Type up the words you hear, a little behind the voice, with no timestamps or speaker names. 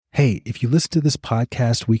Hey, if you listen to this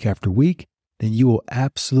podcast week after week, then you will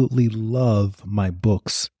absolutely love my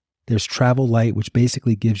books. There's Travel Light, which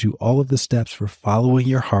basically gives you all of the steps for following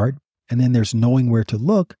your heart. And then there's Knowing Where to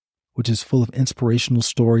Look, which is full of inspirational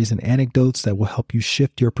stories and anecdotes that will help you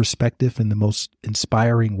shift your perspective in the most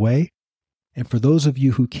inspiring way. And for those of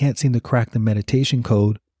you who can't seem to crack the meditation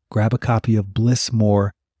code, grab a copy of Bliss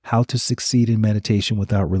More, How to Succeed in Meditation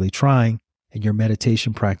Without Really Trying, and your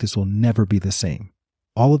meditation practice will never be the same.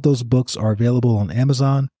 All of those books are available on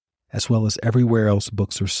Amazon, as well as everywhere else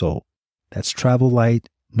books are sold. That's Travel Light,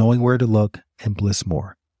 Knowing Where to Look, and Bliss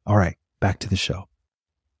More. All right, back to the show.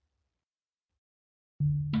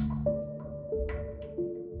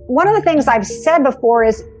 One of the things I've said before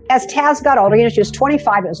is, as Taz got older, she was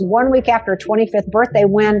 25. It was 1 week after her 25th birthday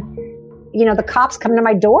when, the cops come to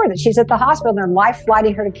my door that she's at the hospital and they're life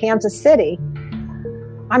flighting her to Kansas City.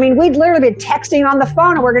 I mean, we'd literally been texting on the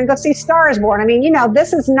phone and we're going to go see Star is Born. I mean,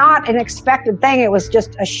 this is not an expected thing. It was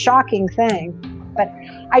just a shocking thing. But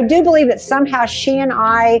I do believe that somehow she and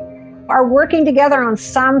I are working together on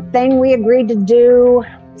something we agreed to do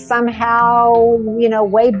somehow,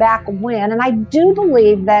 way back when. And I do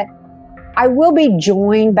believe that I will be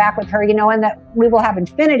joined back with her, and that we will have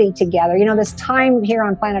infinity together. This time here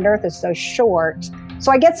on planet Earth is so short. So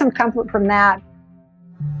I get some comfort from that.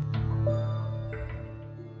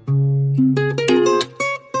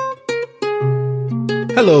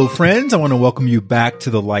 Hello, friends. I want to welcome you back to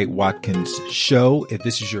the Light Watkins Show. If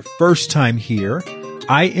this is your first time here,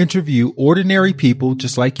 I interview ordinary people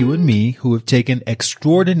just like you and me who have taken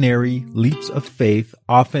extraordinary leaps of faith,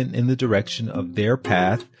 often in the direction of their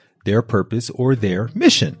path, their purpose, or their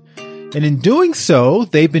mission. And in doing so,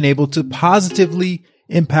 they've been able to positively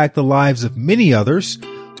impact the lives of many others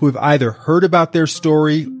who have either heard about their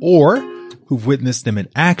story or who've witnessed them in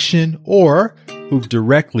action or who've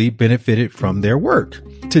directly benefited from their work.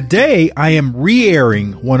 Today, I am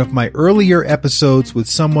re-airing one of my earlier episodes with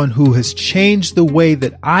someone who has changed the way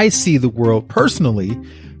that I see the world personally.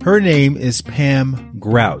 Her name is Pam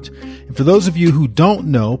Grout. And for those of you who don't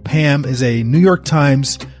know, Pam is a New York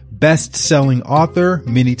Times best-selling author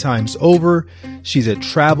many times over. She's a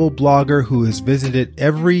travel blogger who has visited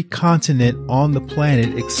every continent on the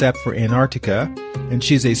planet except for Antarctica. And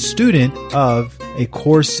she's a student of A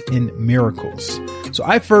Course in Miracles. So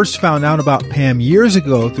I first found out about Pam years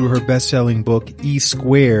ago through her best-selling book, E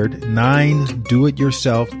Squared, 9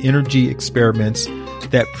 Do-It-Yourself Energy Experiments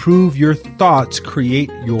that prove your thoughts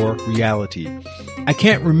create your reality. I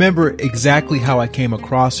can't remember exactly how I came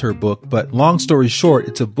across her book, but long story short,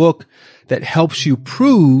 it's a book that helps you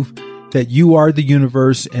prove that you are the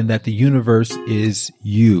universe and that the universe is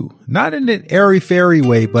you. Not in an airy-fairy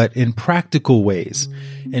way, but in practical ways.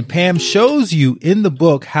 And Pam shows you in the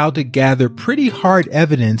book how to gather pretty hard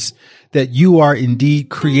evidence that you are indeed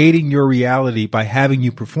creating your reality by having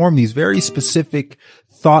you perform these very specific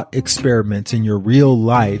thought experiments in your real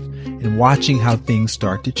life and watching how things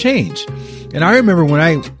start to change. And I remember when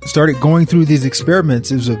I started going through these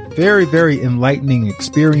experiments, it was a very, very enlightening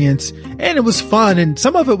experience and it was fun. And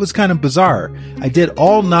some of it was kind of bizarre. I did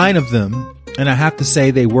all 9 of them and I have to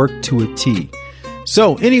say they worked to a T.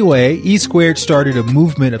 So anyway, E Squared started a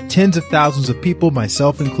movement of tens of thousands of people,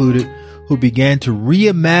 myself included, who began to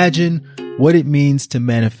reimagine what it means to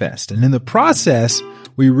manifest. And in the process,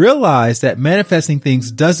 we realized that manifesting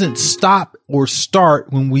things doesn't stop or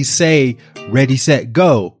start when we say ready, set,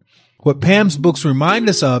 go. What Pam's books remind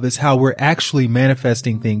us of is how we're actually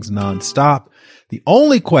manifesting things nonstop. The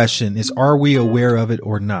only question is, are we aware of it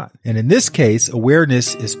or not? And in this case,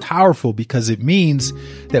 awareness is powerful because it means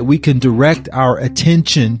that we can direct our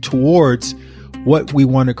attention towards what we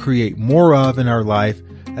want to create more of in our life,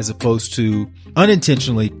 as opposed to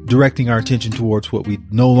unintentionally directing our attention towards what we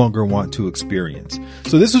no longer want to experience.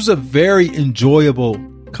 So this was a very enjoyable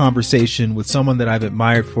conversation with someone that I've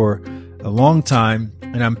admired for a long time.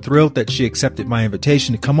 And I'm thrilled that she accepted my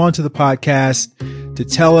invitation to come onto the podcast to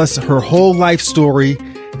tell us her whole life story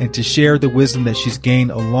and to share the wisdom that she's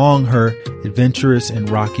gained along her adventurous and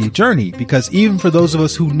rocky journey. Because even for those of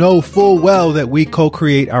us who know full well that we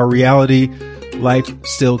co-create our reality, life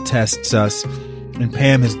still tests us. And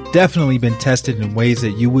Pam has definitely been tested in ways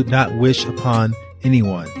that you would not wish upon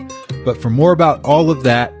anyone. But for more about all of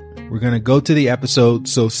that, we're going to go to the episode.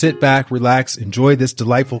 So sit back, relax, enjoy this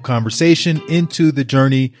delightful conversation into the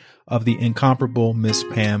journey of the incomparable Miss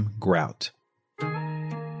Pam Grout.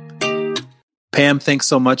 Pam, thanks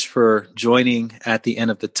so much for joining at the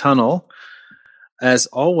end of the tunnel. As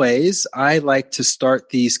always, I like to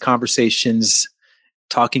start these conversations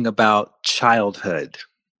talking about childhood.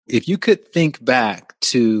 If you could think back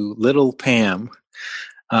to little Pam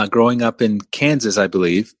growing up in Kansas, I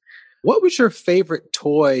believe, What was your favorite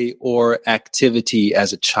toy or activity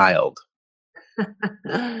as a child?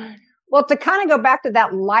 Well, to kind of go back to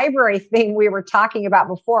that library thing we were talking about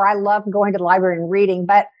before, I love going to the library and reading,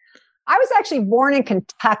 but I was actually born in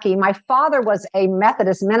Kentucky. My father was a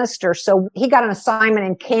Methodist minister, so he got an assignment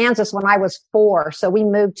in Kansas when I was 4. So we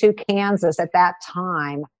moved to Kansas at that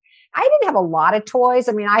time. I didn't have a lot of toys.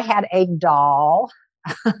 I mean, I had a doll.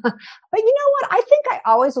 But you know what? I think I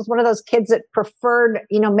always was one of those kids that preferred,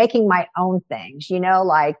 making my own things,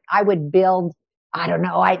 like I would build, I don't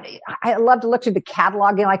know. I love to look through the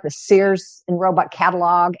catalog, like the Sears and Roebuck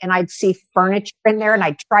catalog, and I'd see furniture in there and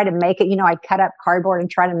I'd try to make it, I'd cut up cardboard and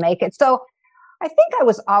try to make it. So I think I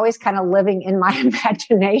was always kind of living in my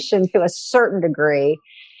imagination to a certain degree.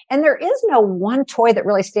 And there is no one toy that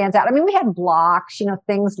really stands out. I mean, we had blocks,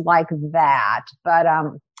 things like that, but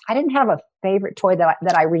I didn't have a favorite toy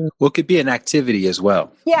that I read. Well, it could be an activity as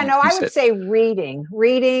well. Yeah, no, I would say reading.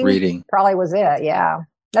 Reading probably was it. Yeah.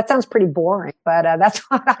 That sounds pretty boring, but that's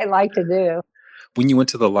what I like to do. When you went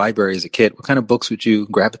to the library as a kid, what kind of books would you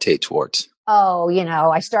gravitate towards? Oh,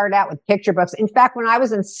 I started out with picture books. In fact, when I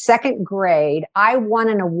was in second grade, I won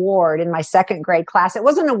an award in my second grade class. It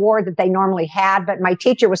wasn't an award that they normally had, but my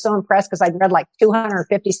teacher was so impressed because I'd read like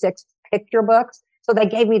 256 picture books. So they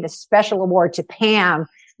gave me the special award to Pam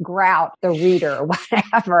Grout, the reader, or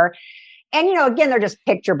whatever. And, again, they're just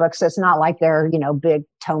picture books. So it's not like they're, big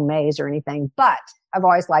tomes or anything, but I've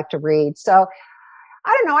always liked to read. So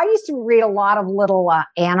I don't know. I used to read a lot of little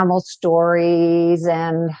animal stories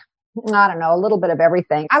and I don't know, a little bit of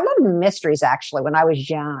everything. I loved mysteries actually when I was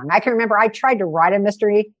young. I can remember I tried to write a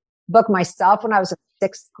mystery book myself when I was in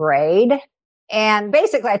 6th grade. And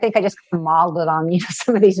basically, I think I just modeled it on,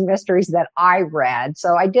 some of these mysteries that I read.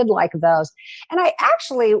 So I did like those. And I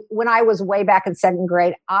actually, when I was way back in 2nd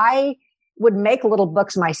grade, I would make little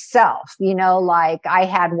books myself, like I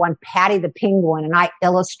had one, Patty the Penguin, and I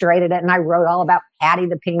illustrated it and I wrote all about Patty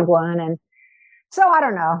the Penguin. And so I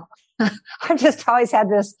don't know. I've just always had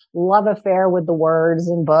this love affair with the words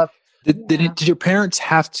and books. Did your parents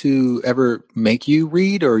have to ever make you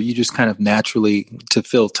read, or you just kind of naturally, to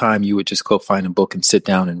fill time, you would just go find a book and sit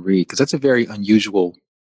down and read? Because that's a very unusual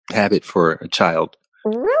habit for a child.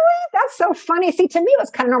 Really? That's so funny. See, to me, it was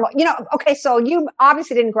kind of normal. Okay, so you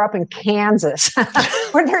obviously didn't grow up in Kansas,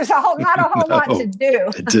 where there's not a whole lot to do.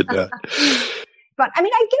 I did not. But I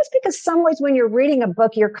mean, I guess because some ways when you're reading a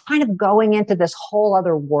book, you're kind of going into this whole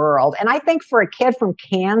other world. And I think for a kid from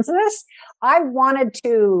Kansas, I wanted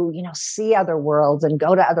to, see other worlds and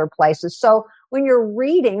go to other places. So when you're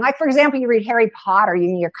reading, like, for example, you read Harry Potter,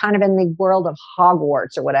 you're kind of in the world of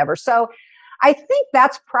Hogwarts or whatever. So I think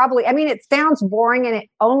that's probably, it sounds boring and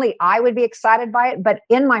only I would be excited by it. But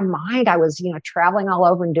in my mind, I was, traveling all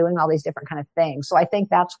over and doing all these different kind of things. So I think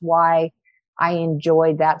that's why I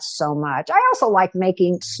enjoyed that so much. I also like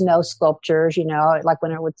making snow sculptures, like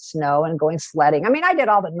when it would snow and going sledding. I did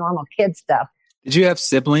all the normal kid stuff. Did you have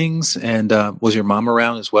siblings, and was your mom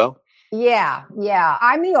around as well? Yeah.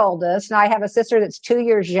 I'm the oldest, and I have a sister that's 2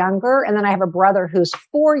 years younger, and then I have a brother who's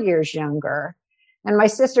 4 years younger. And my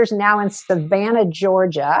sister's now in Savannah,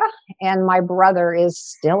 Georgia, and my brother is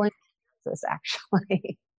still in Kansas,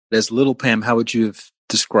 actually. As little Pam, how would you have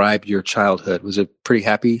described your childhood? Was it pretty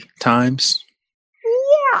happy times?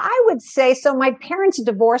 Yeah, I would say so. My parents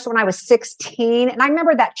divorced when I was 16. And I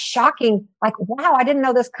remember that shocking, like, wow, I didn't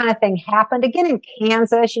know this kind of thing happened. Again, in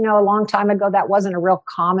Kansas, a long time ago, that wasn't a real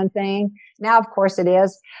common thing. Now, of course, it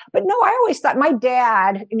is. But no, I always thought my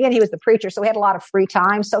dad, again, he was the preacher, so he had a lot of free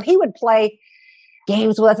time. So he would play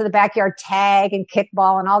games with us in the backyard, tag and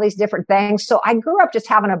kickball and all these different things. So I grew up just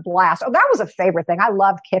having a blast. Oh, that was a favorite thing. I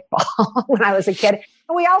loved kickball when I was a kid.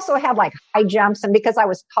 And we also had like high jumps. And because I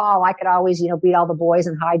was tall, I could always, beat all the boys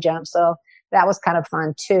in high jumps. So that was kind of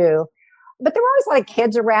fun too. But there were always a lot of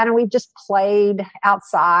kids around and we just played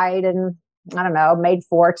outside and, I don't know, made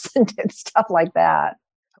forts and did stuff like that.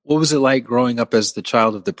 What was it like growing up as the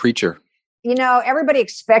child of the preacher? Everybody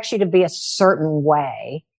expects you to be a certain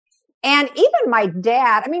way. And even my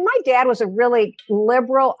dad, my dad was a really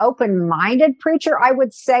liberal, open-minded preacher, I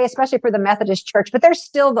would say, especially for the Methodist Church. But there's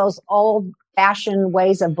still those old-fashioned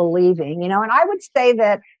ways of believing, and I would say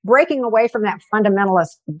that breaking away from that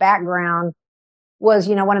fundamentalist background was,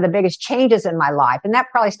 one of the biggest changes in my life. And that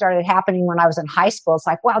probably started happening when I was in high school. It's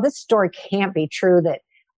like, wow, this story can't be true that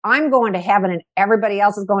I'm going to heaven and everybody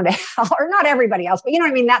else is going to hell, or not everybody else, but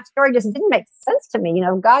that story just didn't make sense to me.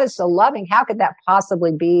 God is so loving. How could that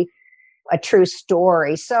possibly be a true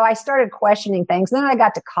story? So I started questioning things. Then I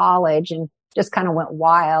got to college and just kind of went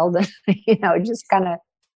wild. Just kind of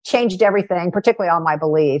changed everything, particularly all my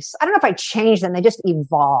beliefs. I don't know if I changed them. They just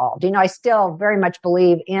evolved. I still very much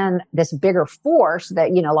believe in this bigger force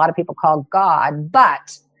that, a lot of people call God.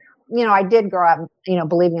 But, I did grow up,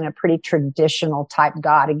 believing in a pretty traditional type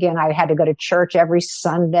God. Again, I had to go to church every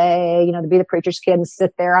Sunday, to be the preacher's kid and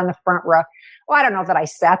sit there on the front row. Well, I don't know that I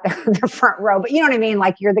sat there in the front row, but you know what I mean?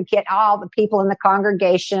 Like you're the kid, all the people in the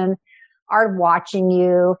congregation are watching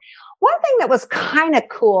you. One thing that was kind of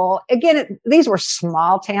cool, again, these were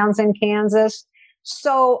small towns in Kansas.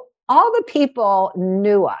 So all the people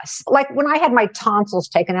knew us. Like when I had my tonsils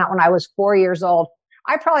taken out when I was 4 years old,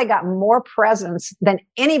 I probably got more presents than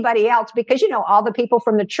anybody else because, all the people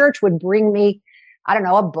from the church would bring me, I don't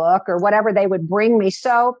know, a book or whatever they would bring me.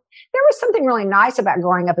 So there was something really nice about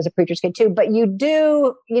growing up as a preacher's kid too. But you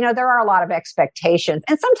do, there are a lot of expectations.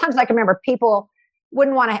 And sometimes I can remember people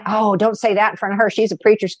wouldn't want to, oh, don't say that in front of her. She's a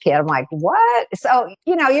preacher's kid. I'm like, what? So,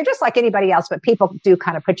 you're just like anybody else, but people do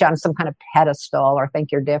kind of put you on some kind of pedestal or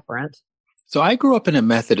think you're different. So I grew up in a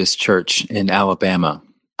Methodist church in Alabama.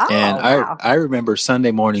 Oh, and wow. I remember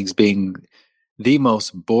Sunday mornings being the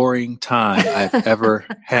most boring time I've ever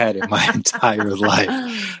had in my entire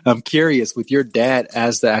life. I'm curious, with your dad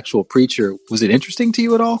as the actual preacher, was it interesting to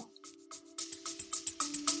you at all?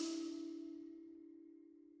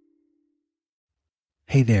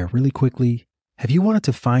 Hey there, really quickly. Have you wanted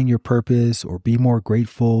to find your purpose or be more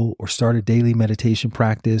grateful or start a daily meditation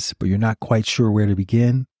practice, but you're not quite sure where to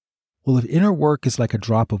begin? Well, if inner work is like a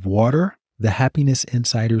drop of water,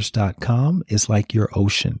 thehappinessinsiders.com is like your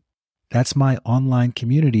ocean. That's my online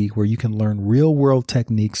community where you can learn real-world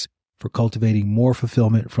techniques for cultivating more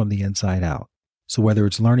fulfillment from the inside out. So whether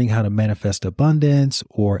it's learning how to manifest abundance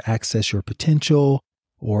or access your potential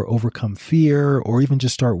or overcome fear or even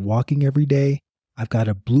just start walking every day, I've got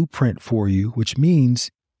a blueprint for you, which means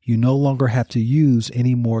you no longer have to use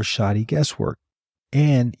any more shoddy guesswork.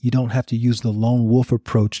 And you don't have to use the lone wolf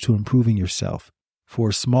approach to improving yourself. For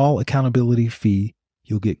a small accountability fee,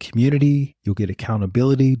 you'll get community, you'll get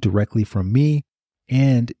accountability directly from me,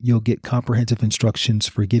 and you'll get comprehensive instructions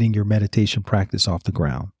for getting your meditation practice off the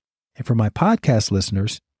ground. And for my podcast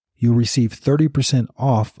listeners, you'll receive 30%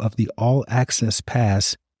 off of the All Access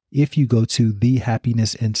Pass if you go to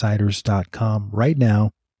thehappinessinsiders.com right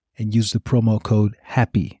now and use the promo code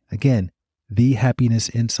HAPPY. Again,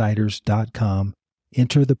 thehappinessinsiders.com.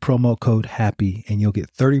 Enter the promo code HAPPY and you'll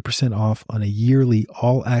get 30% off on a yearly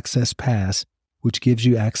All Access Pass, which gives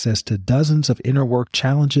you access to dozens of inner work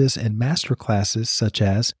challenges and masterclasses, such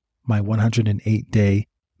as my 108-day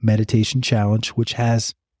meditation challenge, which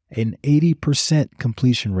has an 80%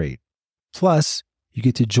 completion rate. Plus, you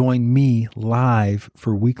get to join me live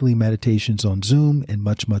for weekly meditations on Zoom and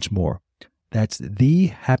much, much more. That's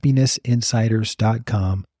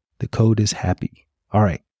thehappinessinsiders.com. The code is HAPPY. All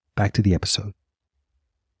right, back to the episode.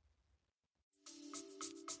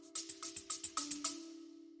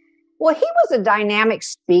 Well, he was a dynamic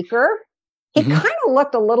speaker. He kind of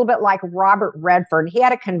looked a little bit like Robert Redford. He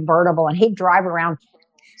had a convertible and he'd drive around.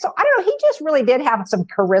 So I don't know. He just really did have some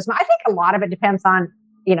charisma. I think a lot of it depends on,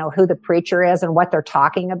 who the preacher is and what they're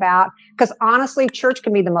talking about. Because honestly, church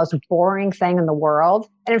can be the most boring thing in the world.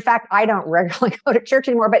 And in fact, I don't regularly go to church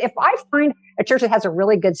anymore. But if I find a church that has a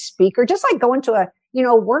really good speaker, just like going to a,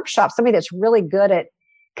 workshop, somebody that's really good at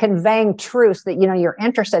conveying truths that, you're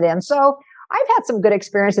interested in. So I've had some good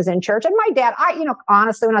experiences in church. And my dad,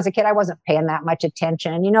 honestly, when I was a kid, I wasn't paying that much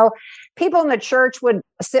attention. People in the church would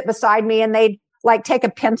sit beside me and they'd like take a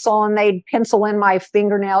pencil and they'd pencil in my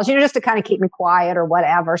fingernails, just to kind of keep me quiet or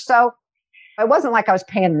whatever. So it wasn't like I was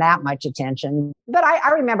paying that much attention, but I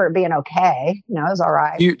remember it being okay. It was all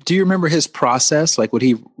right. Do you remember his process? Like, would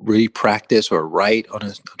he really practice or write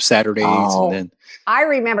on Saturdays? And then I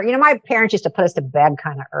remember, my parents used to put us to bed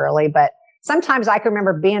kind of early, but sometimes I can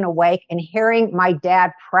remember being awake and hearing my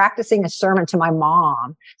dad practicing a sermon to my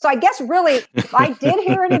mom. So I guess really, if I did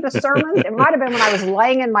hear any of the sermons, it might have been when I was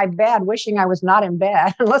laying in my bed, wishing I was not in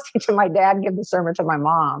bed, and listening to my dad give the sermon to my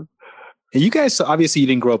mom. And you guys, so obviously you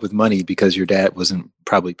didn't grow up with money because your dad wasn't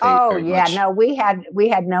probably paid very much. No, we had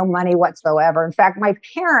no money whatsoever. In fact, my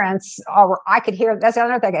parents, I could hear, that's the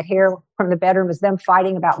other thing I could hear from the bedroom, was them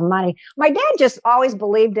fighting about money. My dad just always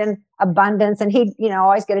believed in abundance, and he'd,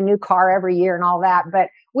 always get a new car every year and all that. But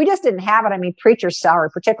we just didn't have it. I mean, preacher's salary,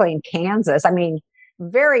 particularly in Kansas,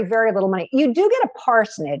 very, very little money. You do get a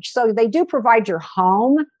parsonage. So they do provide your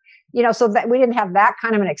home, so that we didn't have that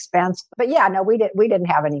kind of an expense. But yeah, no, we didn't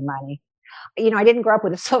have any money. I didn't grow up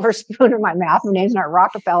with a silver spoon in my mouth. My name's not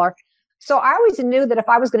Rockefeller. So I always knew that if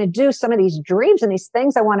I was going to do some of these dreams and these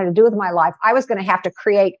things I wanted to do with my life, I was going to have to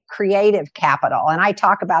create creative capital. And I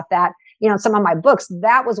talk about that, some of my books.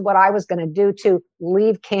 That was what I was going to do to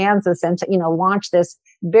leave Kansas and to, launch this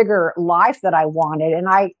bigger life that I wanted. And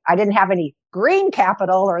I didn't have any green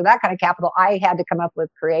capital or that kind of capital. I had to come up with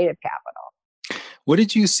creative capital. What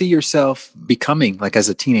did you see yourself becoming like as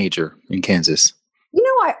a teenager in Kansas?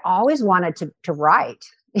 I always wanted to write.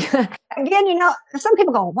 Again, some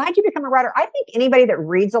people go, why'd you become a writer? I think anybody that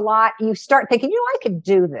reads a lot, you start thinking, I could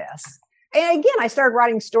do this. And again, I started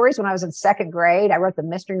writing stories when I was in second grade. I wrote the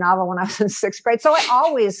mystery novel when I was in sixth grade. So I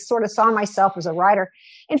always sort of saw myself as a writer.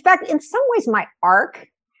 In fact, in some ways, my arc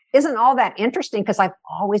isn't all that interesting because I've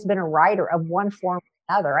always been a writer of one form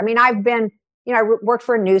or another. I mean, I've been, I worked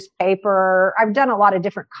for a newspaper. I've done a lot of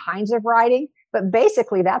different kinds of writing, but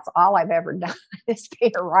basically that's all I've ever done is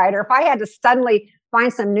be a writer. If I had to suddenly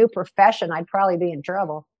find some new profession, I'd probably be in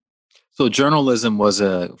trouble. So journalism was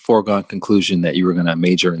a foregone conclusion that you were going to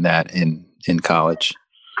major in that in college.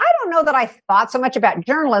 I don't know that I thought so much about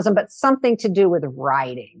journalism, but something to do with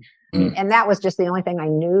writing. And that was just the only thing I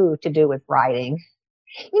knew to do with writing.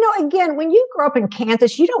 Again, when you grow up in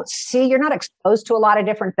Kansas, you're not exposed to a lot of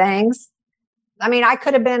different things. I mean, I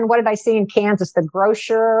could have been, what did I see in Kansas? The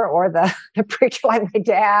grocer or the preacher like my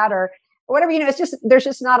dad or whatever, there's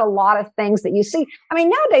just not a lot of things that you see. I mean,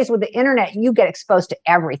 nowadays with the internet, you get exposed to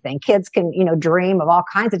everything. Kids can, dream of all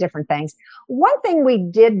kinds of different things. One thing we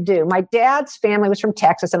did do, my dad's family was from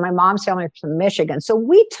Texas and my mom's family was from Michigan. So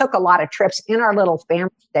we took a lot of trips in our little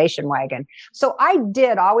family station wagon. So I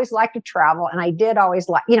did always like to travel and I did always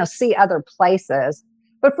like, see other places.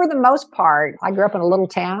 But for the most part, I grew up in a little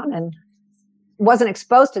town and wasn't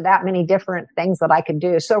exposed to that many different things that I could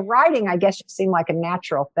do. So writing, I guess, just seemed like a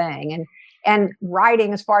natural thing. And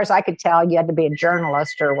writing, as far as I could tell, you had to be a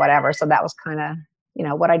journalist or whatever. So that was kind of,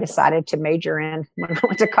 what I decided to major in when I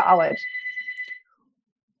went to college.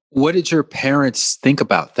 What did your parents think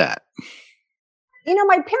about that?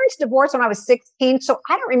 My parents divorced when I was 16, so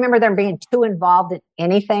I don't remember them being too involved in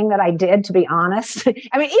anything that I did, to be honest.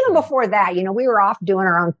 I mean, even before that, we were off doing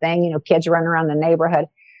our own thing, kids running around the neighborhood.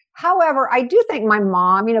 However, I do think my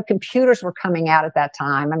mom, computers were coming out at that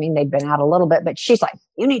time. I mean, they'd been out a little bit, but she's like,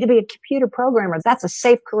 you need to be a computer programmer. That's a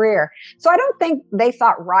safe career. So I don't think they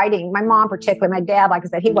thought writing, my mom particularly, my dad, like I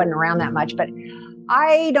said, he wasn't around that much, but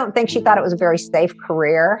I don't think she thought it was a very safe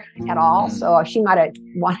career at all. So she might have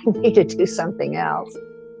wanted me to do something else.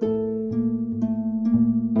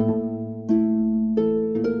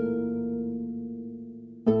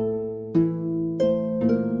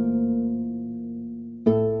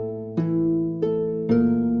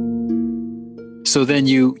 So then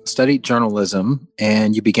you studied journalism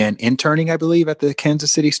and you began interning, I believe, at the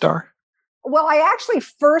Kansas City Star? Well, I actually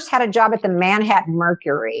first had a job at the Manhattan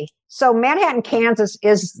Mercury. So Manhattan, Kansas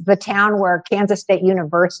is the town where Kansas State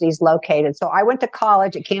University is located. So I went to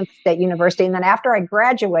college at Kansas State University. And then after I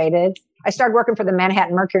graduated, I started working for the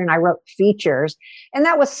Manhattan Mercury and I wrote features. And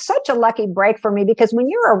that was such a lucky break for me because when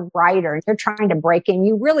you're a writer and you're trying to break in,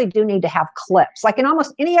 you really do need to have clips. Like in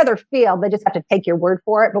almost any other field, they just have to take your word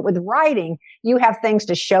for it. But with writing, you have things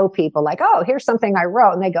to show people like, oh, here's something I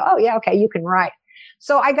wrote. And they go, oh, yeah, okay, you can write.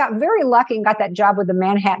 So I got very lucky and got that job with the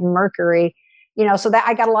Manhattan Mercury, so that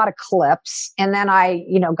I got a lot of clips. And then I,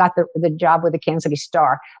 got the job with the Kansas City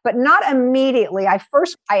Star, but not immediately. I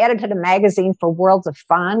edited a magazine for Worlds of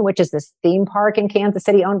Fun, which is this theme park in Kansas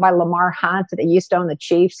City owned by Lamar Hunt that used to own the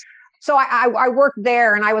Chiefs. So I worked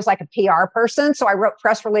there and I was like a PR person. So I wrote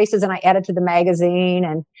press releases and I edited the magazine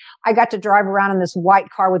and I got to drive around in this white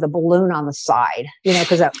car with a balloon on the side,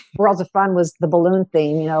 because Worlds of Fun was the balloon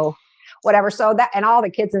theme, whatever. So that, and all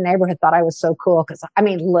the kids in the neighborhood thought I was so cool. Cause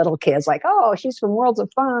little kids like, oh, she's from Worlds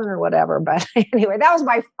of Fun or whatever. But anyway, that was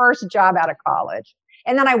my first job out of college.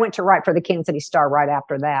 And then I went to write for the Kansas City Star right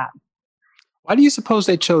after that. Why do you suppose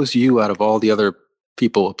they chose you out of all the other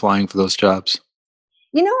people applying for those jobs?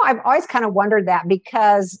 I've always kind of wondered that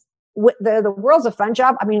because with the Worlds of Fun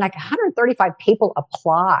job, like 135 people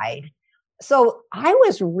applied. So I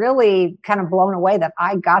was really kind of blown away that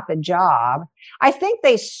I got the job. I think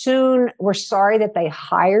they soon were sorry that they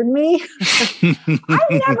hired me.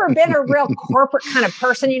 I've never been a real corporate kind of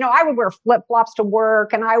person. I would wear flip-flops to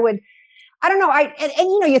work and I don't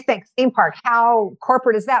know. You think theme park, how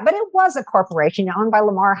corporate is that? But it was a corporation owned by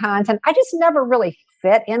Lamar Hunt. And I just never really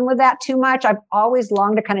fit in with that too much. I've always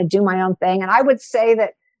longed to kind of do my own thing. And I would say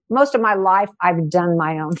that most of my life, I've done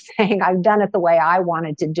my own thing. I've done it the way I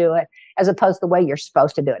wanted to do it, as opposed to the way you're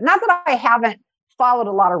supposed to do it. Not that I haven't followed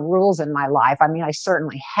a lot of rules in my life. I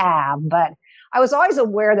certainly have, but I was always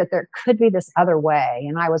aware that there could be this other way.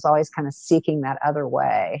 And I was always kind of seeking that other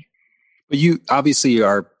way. But you obviously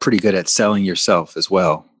are pretty good at selling yourself as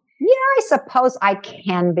well. Yeah, I suppose I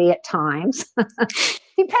can be at times.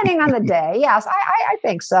 Depending on the day. Yes, I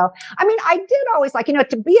think so. I mean, I did always like,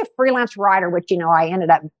 to be a freelance writer, which, I ended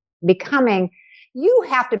up becoming, you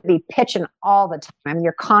have to be pitching all the time. I mean,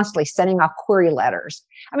 you're constantly sending off query letters.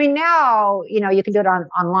 I mean, now, you can do it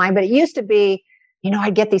online, but it used to be,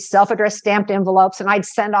 I'd get these self-addressed stamped envelopes and I'd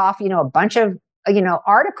send off, a bunch of,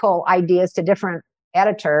 article ideas to different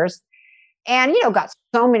editors and, got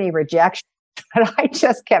so many rejections, but I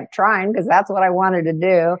just kept trying because that's what I wanted to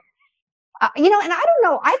do. And I don't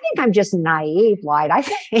know, I think I'm just naive, Light. I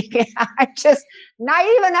think I'm just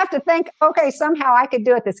naive enough to think, okay, somehow I could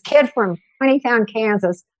do it. This kid from Twentytown,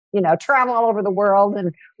 Kansas, travel all over the world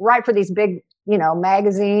and write for these big,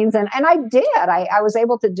 magazines. And I did. I was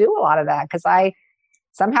able to do a lot of that because I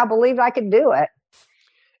somehow believed I could do it.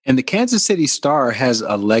 And the Kansas City Star has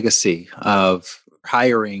a legacy of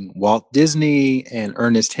hiring Walt Disney and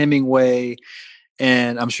Ernest Hemingway.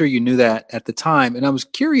 And I'm sure you knew that at the time. And I was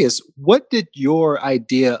curious, what did your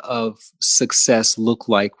idea of success look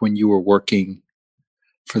like when you were working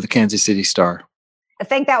for the Kansas City Star? I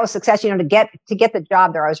think that was success, to get the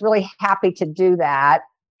job there. I was really happy to do that.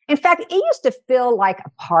 In fact, it used to feel like a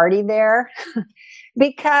party there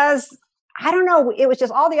because I don't know, it was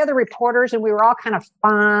just all the other reporters and we were all kind of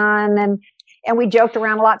fun and we joked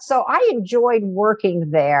around a lot. So I enjoyed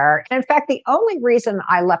working there. And in fact, the only reason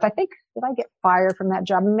I left, I think, did I get fired from that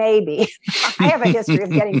job? Maybe. I have a history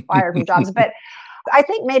of getting fired from jobs, but I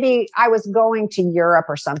think maybe I was going to Europe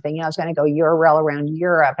or something. I was going to go Eurail around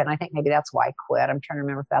Europe. And I think maybe that's why I quit. I'm trying to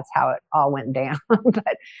remember if that's how it all went down.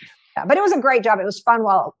 But it was a great job. It was fun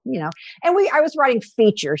and I was writing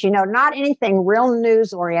features, not anything real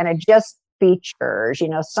news oriented, just features,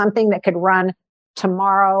 something that could run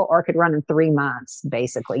tomorrow or could run in 3 months,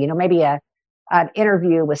 basically, maybe an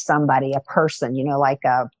interview with somebody, a person, like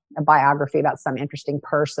a biography about some interesting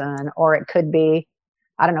person, or it could be,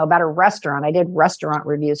 I don't know, about a restaurant. I did restaurant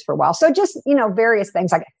reviews for a while. So just, various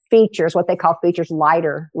things like features, what they call features,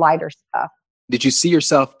 lighter stuff. Did you see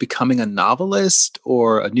yourself becoming a novelist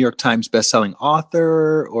or a New York Times bestselling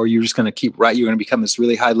author, or you're just going to keep writing? You're going to become this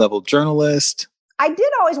really high level journalist? I did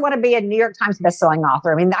always want to be a New York Times bestselling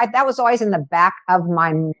author. I mean, that was always in the back of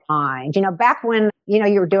my mind. Back when,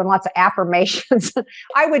 you were doing lots of affirmations,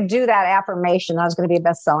 I would do that affirmation. I was going to be a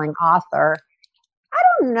bestselling author. I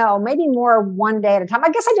don't know, maybe more one day at a time.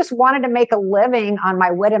 I guess I just wanted to make a living on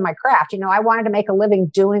my wit and my craft. I wanted to make a living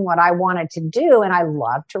doing what I wanted to do. And I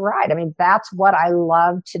love to write. I mean, that's what I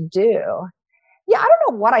love to do. Yeah, I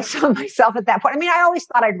don't know what I saw myself at that point. I mean, I always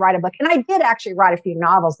thought I'd write a book. And I did actually write a few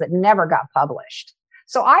novels that never got published.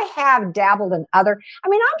 So I have dabbled in I'm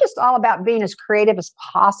just all about being as creative as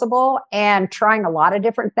possible and trying a lot of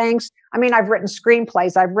different things. I mean, I've written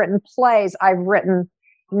screenplays, I've written plays, I've written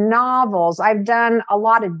novels. I've done a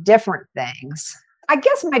lot of different things. I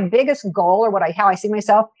guess my biggest goal or how I see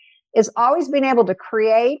myself is always being able to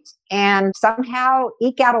create and somehow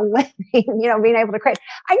eke out a living, being able to create.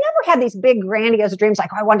 I never had these big grandiose dreams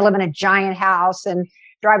like, I want to live in a giant house and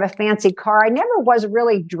drive a fancy car. I never was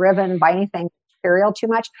really driven by anything material too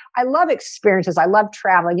much. I love experiences. I love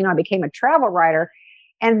traveling. I became a travel writer.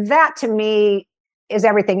 And that to me is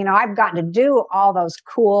everything. I've gotten to do all those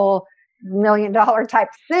cool $1 million type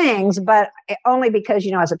things, but only because,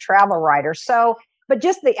 as a travel writer. So, but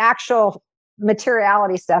just the actual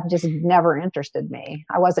materiality stuff just never interested me.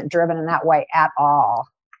 I wasn't driven in that way at all.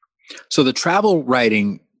 So the travel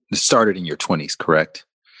writing started in your 20s, correct?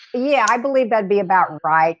 Yeah, I believe that'd be about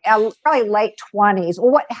right. Probably late 20s.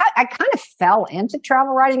 Well, I kind of fell into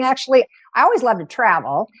travel writing, actually. I always loved to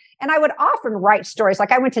travel, and I would often write stories.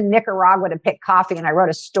 Like I went to Nicaragua to pick coffee, and I wrote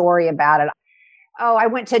a story about it. Oh, I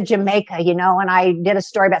went to Jamaica, and I did a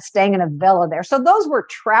story about staying in a villa there. So those were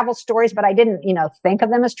travel stories, but I didn't, think of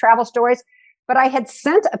them as travel stories. But I had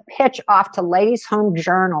sent a pitch off to Ladies Home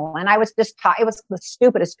Journal, and I was just it was the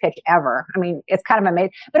stupidest pitch ever. I mean, it's kind of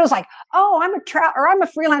amazing, but it was like, oh, I'm a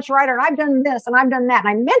freelance writer, and I've done this and I've done that, and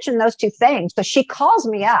I mentioned those two things. So she calls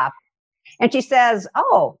me up, and she says,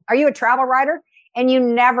 "Oh, are you a travel writer?" And you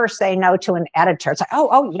never say no to an editor. It's like,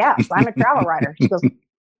 oh yes, I'm a travel writer. She goes,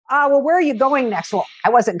 well, where are you going next? Well, I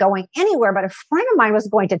wasn't going anywhere, but a friend of mine was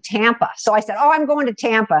going to Tampa, so I said, oh, I'm going to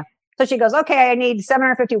Tampa. So she goes, okay, I need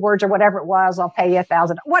 750 words or whatever it was. I'll pay you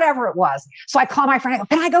 $1,000, whatever it was. So I call my friend. I go,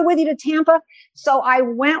 can I go with you to Tampa? So I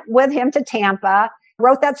went with him to Tampa,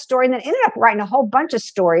 wrote that story, and then ended up writing a whole bunch of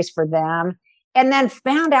stories for them. And then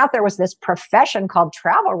found out there was this profession called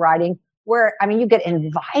travel writing where, you get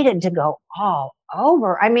invited to go all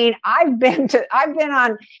over. I've been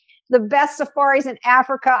on the best safaris in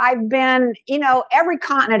Africa. I've been, every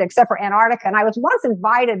continent except for Antarctica. And I was once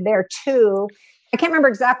invited there too. I can't remember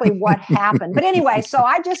exactly what happened. But anyway, so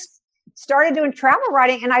I just started doing travel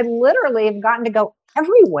writing, and I literally have gotten to go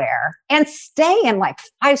everywhere and stay in like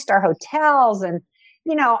 5-star hotels. And,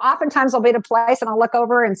 oftentimes I'll be at a place and I'll look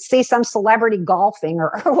over and see some celebrity golfing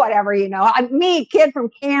or whatever, I'm me, kid from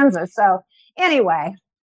Kansas. So anyway,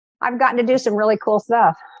 I've gotten to do some really cool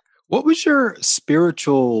stuff. What was your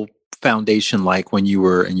spiritual foundation like when you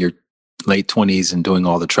were in your late 20s and doing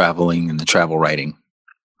all the traveling and the travel writing?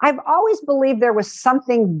 I've always believed there was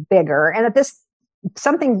something bigger, and that this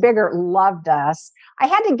something bigger loved us. I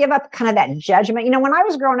had to give up kind of that judgment. When I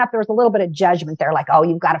was growing up, there was a little bit of judgment there, like, oh,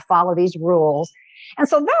 you've got to follow these rules. And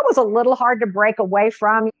so that was a little hard to break away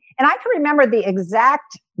from. And I can remember the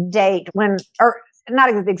exact date or not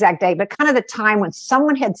the exact date, but kind of the time when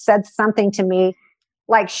someone had said something to me,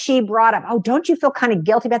 like she brought up, oh, don't you feel kind of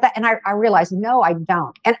guilty about that? And I realized, no, I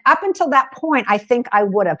don't. And up until that point, I think I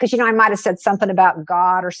would have, because, I might have said something about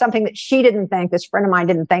God or something that she didn't think, this friend of mine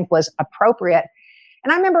didn't think was appropriate.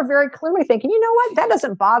 And I remember very clearly thinking, you know what, that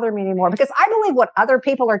doesn't bother me anymore, because I believe what other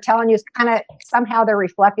people are telling you is kind of somehow they're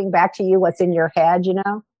reflecting back to you what's in your head,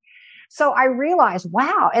 So I realized,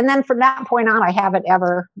 wow. And then from that point on, I haven't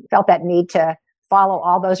ever felt that need to follow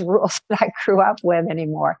all those rules that I grew up with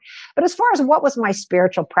anymore. But as far as what was my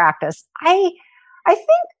spiritual practice, I think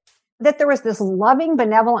that there was this loving,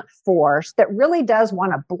 benevolent force that really does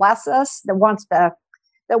want to bless us, that wants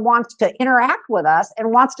to interact with us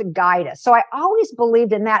and wants to guide us. So I always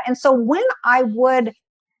believed in that. And so when I would,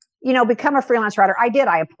 become a freelance writer,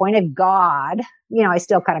 I appointed God, I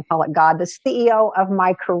still kind of call it God, the CEO of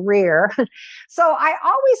my career. So I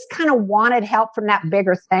always kind of wanted help from that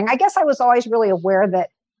bigger thing. I guess I was always really aware that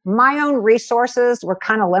my own resources were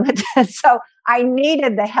kind of limited. So I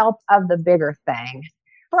needed the help of the bigger thing.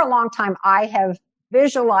 For a long time, I have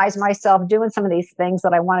visualized myself doing some of these things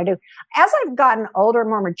that I want to do. As I've gotten older,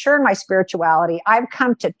 more mature in my spirituality, I've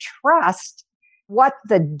come to trust what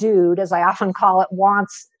the dude, as I often call it,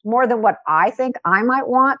 wants more than what I think I might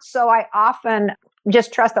want. So I often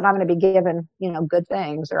just trust that I'm going to be given, good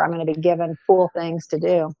things, or I'm going to be given cool things to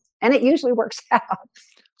do. And it usually works out.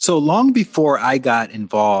 So long before I got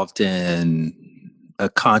involved in a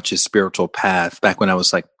conscious spiritual path, back when I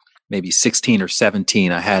was like maybe 16 or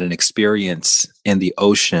 17, I had an experience in the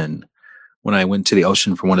ocean when I went to the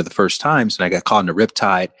ocean for one of the first times, and I got caught in a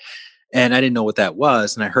riptide. And I didn't know what that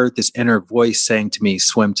was. And I heard this inner voice saying to me,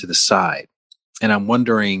 swim to the side. And I'm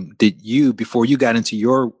wondering, before you got into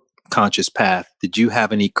your conscious path, did you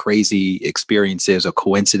have any crazy experiences or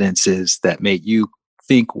coincidences that made you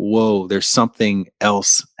think, whoa, there's something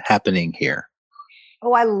else happening here?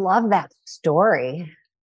 Oh, I love that story.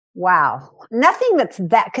 Wow. Nothing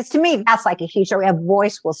because to me, that's like a huge story. A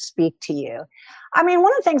voice will speak to you. I mean,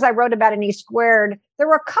 one of the things I wrote about in E Squared, there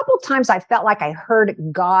were a couple times I felt like I heard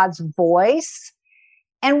God's voice.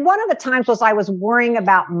 And one of the times was I was worrying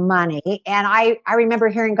about money. And I remember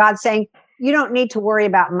hearing God saying, you don't need to worry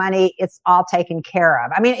about money. It's all taken care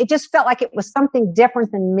of. I mean, it just felt like it was something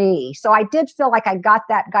different than me. So I did feel like I got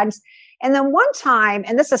that guidance. And then one time,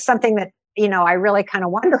 and this is something that, I really kind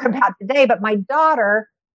of wonder about today, but my daughter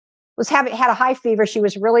had a high fever. She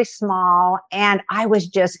was really small. And I was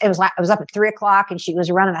up at 3:00 and she was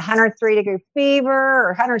running 103-degree fever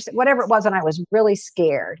or 100, whatever it was. And I was really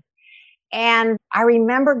scared. And I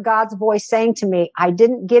remember God's voice saying to me, I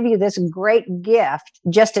didn't give you this great gift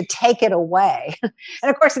just to take it away. And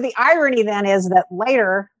of course, the irony then is that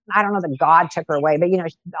later, I don't know that God took her away, but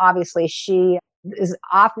obviously she is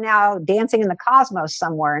off now dancing in the cosmos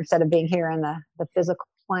somewhere instead of being here in the physical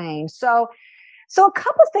plane. So a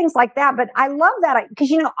couple of things like that, but I love that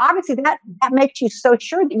because, obviously that makes you so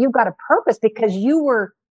sure that you've got a purpose because you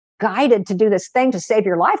were guided to do this thing to save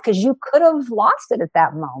your life because you could have lost it at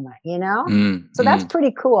that moment, So that's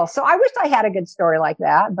pretty cool. So I wish I had a good story like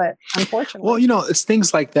that, but unfortunately. Well, it's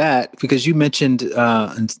things like that because you mentioned,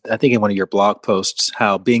 I think in one of your blog posts,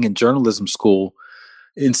 how being in journalism school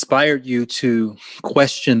inspired you to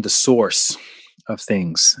question the source of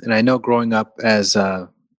things. And I know growing up as a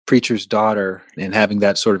preacher's daughter and having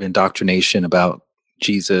that sort of indoctrination about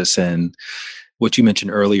Jesus and what you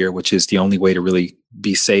mentioned earlier, which is the only way to really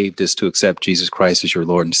be saved is to accept Jesus Christ as your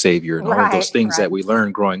Lord and Savior, and all of those things that we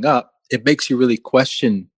learned growing up, it makes you really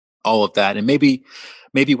question all of that. And maybe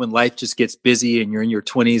when life just gets busy and you're in your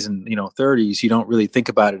 20s and 30s, you don't really think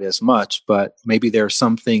about it as much, but maybe there are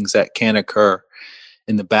some things that can occur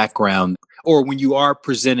in the background, or when you are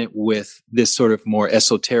presented with this sort of more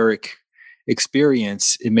esoteric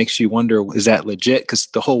experience, it makes you wonder, is that legit? Because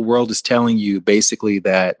the whole world is telling you basically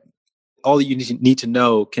that all that you need to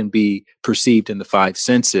know can be perceived in the 5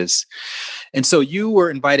 senses. And so you were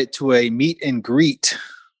invited to a meet and greet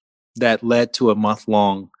that led to a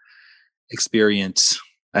month-long experience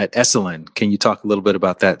at Esalen. Can you talk a little bit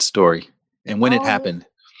about that story and when it happened?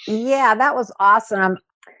 Yeah, that was awesome.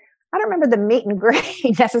 I don't remember the meet and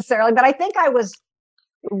greet necessarily, but I think I was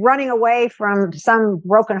running away from some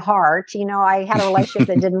broken heart. I had a relationship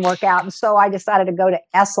that didn't work out. And so I decided to go to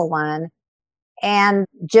Esalen and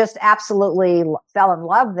just absolutely fell in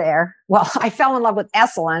love there. Well, I fell in love with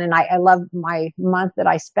Esalen, and I loved my month that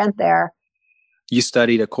I spent there. You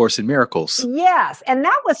studied A Course in Miracles. Yes. And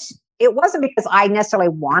it wasn't because I necessarily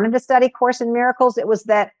wanted to study Course in Miracles. It was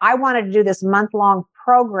that I wanted to do this month-long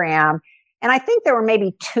program. And I think there were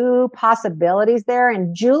maybe two possibilities there.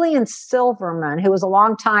 And Julian Silverman, who was a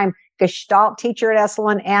longtime Gestalt teacher at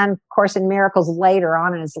Esalen and Course in Miracles later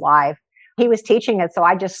on in his life, he was teaching it. So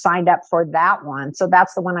I just signed up for that one. So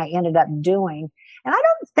that's the one I ended up doing. And I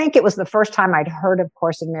don't think it was the first time I'd heard of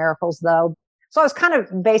Course in Miracles, though. So I was kind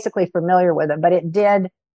of basically familiar with it, but it did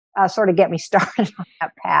sort of get me started on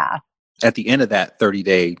that path. At the end of that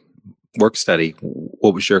 30-day work study,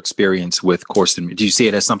 what was your experience with Course in? Did you see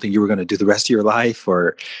it as something you were going to do the rest of your life,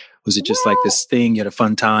 or was it just like this thing? You had a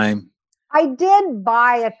fun time? I did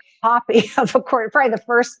buy a copy of A Course, probably the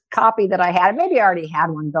first copy that I had. Maybe I already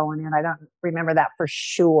had one going in. I don't remember that for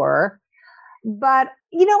sure. But,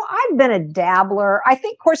 I've been a dabbler. I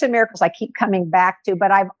think Course in Miracles I keep coming back to,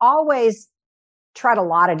 but I've always tried a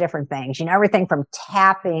lot of different things, everything from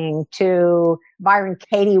tapping to Byron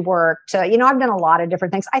Katie work to, I've done a lot of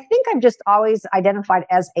different things. I think I've just always identified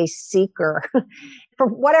as a seeker. For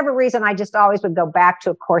whatever reason, I just always would go back to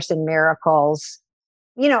A Course in Miracles.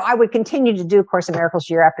 I would continue to do A Course in Miracles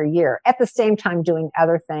year after year, at the same time doing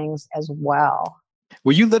other things as well.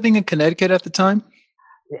 Were you living in Connecticut at the time?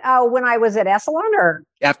 When I was at Esalen, or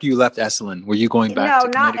after you left Esalen, were you going back to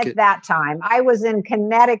Connecticut? No, not at that time. I was in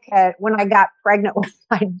Connecticut when I got pregnant with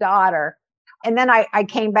my daughter. And then I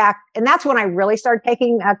came back, and that's when I really started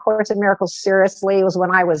taking A Course in Miracles seriously. It was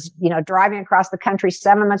when I was, driving across the country,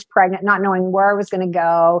 7 months pregnant, not knowing where I was going to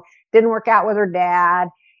go. Didn't work out with her dad.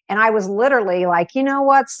 And I was literally like, you know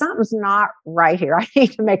what? Something's not right here. I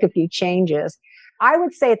need to make a few changes. I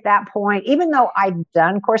would say at that point, even though I'd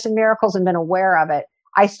done Course in Miracles and been aware of it,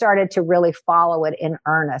 I started to really follow it in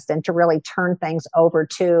earnest and to really turn things over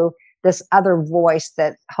to this other voice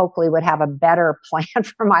that hopefully would have a better plan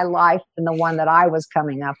for my life than the one that I was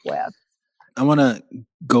coming up with. I want to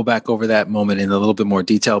go back over that moment in a little bit more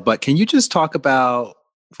detail, but can you just talk about,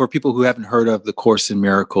 for people who haven't heard of the Course in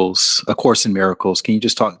Miracles, A Course in Miracles, can you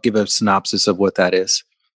just give a synopsis of what that is?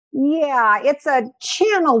 Yeah, it's a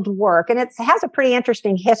channeled work, and it has a pretty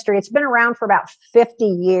interesting history. It's been around for about 50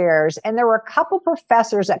 years, and there were a couple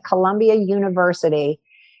professors at Columbia University,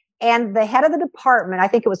 and the head of the department, I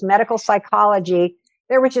think it was medical psychology,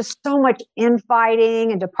 there was just so much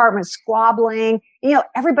infighting and department squabbling.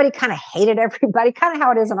 Everybody kind of hated everybody, kind of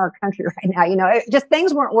how it is in our country right now. Just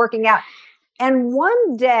things weren't working out. And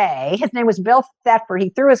one day, his name was Bill Thetford, he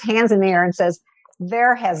threw his hands in the air and says,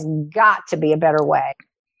 there has got to be a better way.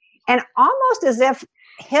 And almost as if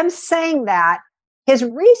him saying that, his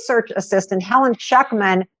research assistant, Helen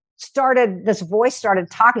Schuckman, this voice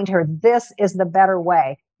started talking to her. This is the better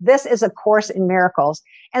way. This is A Course in Miracles.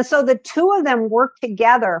 And so the two of them worked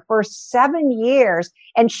together for 7 years,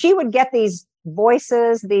 and she would get these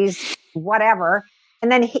voices, these whatever,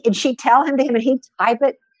 and then she'd tell him to him and he'd type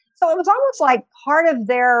it. So it was almost like part of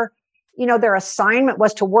their assignment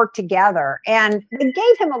was to work together. And it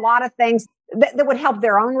gave him a lot of things that would help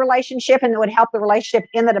their own relationship and that would help the relationship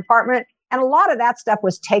in the department. And a lot of that stuff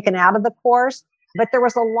was taken out of the course, but there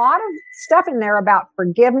was a lot of stuff in there about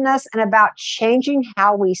forgiveness and about changing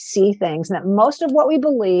how we see things. And that most of what we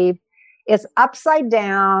believe is upside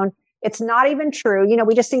down. It's not even true.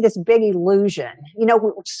 We just see this big illusion.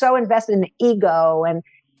 We're so invested in the ego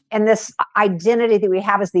and this identity that we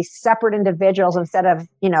have as these separate individuals instead of,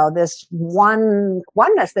 this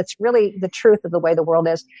oneness that's really the truth of the way the world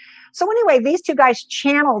is. So anyway, these two guys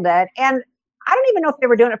channeled it, and I don't even know if they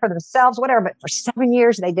were doing it for themselves, whatever, but for 7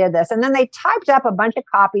 years they did this. And then they typed up a bunch of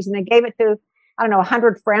copies and they gave it to,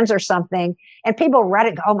 100 friends or something. And people read it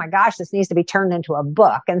and go, oh my gosh, this needs to be turned into a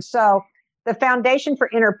book. And so the Foundation for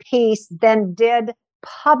Inner Peace then did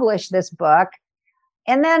publish this book.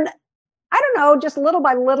 And then I don't know, just little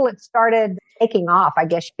by little, it started taking off, I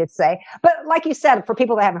guess you could say. But like you said, for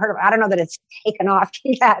people that haven't heard of it, I don't know that it's taken off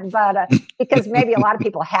yet, but because maybe a lot of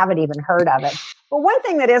people haven't even heard of it. But one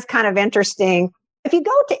thing that is kind of interesting, if you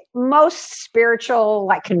go to most spiritual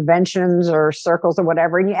conventions or circles or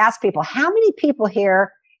whatever, and you ask people, how many people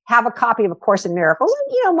here have a copy of A Course in Miracles?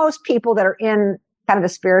 And, most people that are in kind of the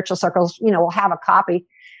spiritual circles, will have a copy.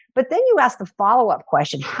 But then you ask the follow-up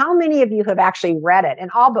question, how many of you have actually read it?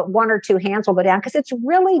 And all but one or two hands will go down because it's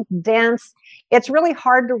really dense. It's really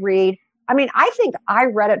hard to read. I mean, I think I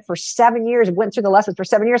read it for 7 years, went through the lessons for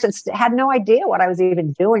 7 years and had no idea what I was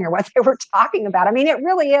even doing or what they were talking about. I mean, it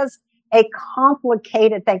really is a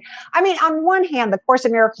complicated thing. I mean, on one hand, the Course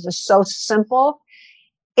in Miracles is so simple.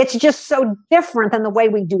 It's just so different than the way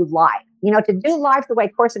we do life. You know, to do life the way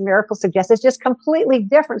Course in Miracles suggests is just completely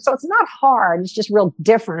different. So it's not hard. It's just real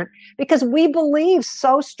different because we believe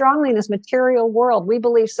so strongly in this material world. We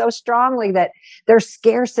believe so strongly that there's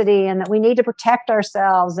scarcity and that we need to protect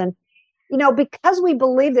ourselves. And, you know, because we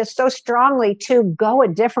believe this so strongly, to go a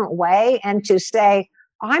different way and to say,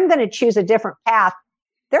 I'm going to choose a different path,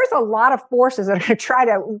 there's a lot of forces that are going to try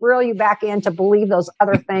to reel you back in to believe those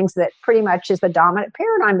other things that pretty much is the dominant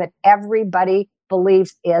paradigm that everybody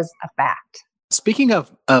believes is a fact. Speaking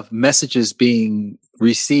of messages being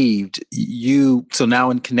received, so now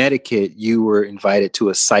in Connecticut, you were invited to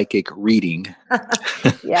a psychic reading.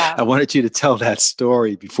 Yeah. I wanted you to tell that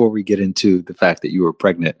story before we get into the fact that you were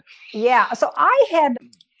pregnant. Yeah. So I had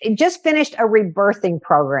just finished a rebirthing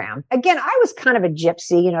program. Again, I was kind of a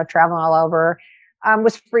gypsy, you know, traveling all over.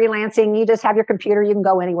 Was freelancing. You just have your computer, you can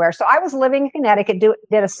go anywhere. So I was living in Connecticut, did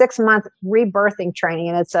a 6-month rebirthing training.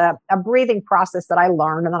 And it's a breathing process that I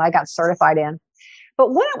learned and then I got certified in.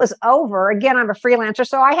 But when it was over, again, I'm a freelancer,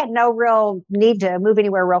 so I had no real need to move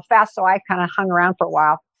anywhere real fast. So I kind of hung around for a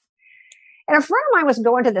while. And a friend of mine was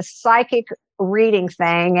going to this psychic reading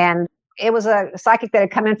thing. And it was a psychic that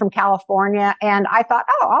had come in from California. And I thought,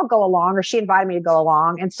 oh, I'll go along. Or she invited me to go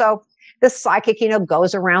along. And so this psychic, you know,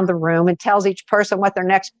 goes around the room and tells each person what their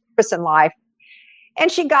next purpose in life.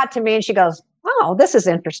 And she got to me and she goes, oh, this is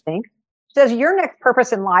interesting. She says, your next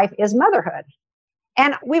purpose in life is motherhood.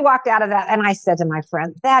 And we walked out of that. And I said to my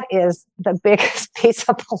friend, that is the biggest piece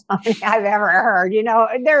of baloney I've ever heard. You know,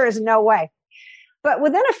 there is no way. But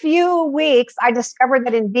within a few weeks, I discovered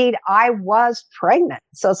that indeed I was pregnant.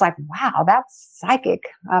 So it's like, wow, that's psychic.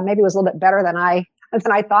 Maybe it was a little bit better than I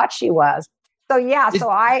thought she was. So yeah, so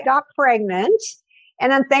I got pregnant and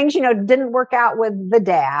then things, you know, didn't work out with the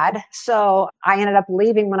dad. So I ended up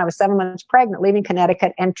leaving when I was 7 months pregnant, leaving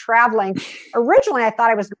Connecticut and traveling. Originally, I thought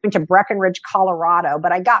I was going to Breckenridge, Colorado,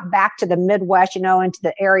 but I got back to the Midwest, you know, into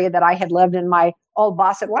the area that I had lived in. My old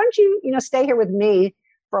boss said, why don't you, you know, stay here with me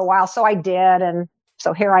for a while? So I did. And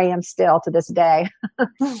so here I am still to this day.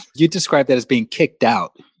 You described that as being kicked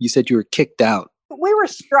out. You said you were kicked out. We were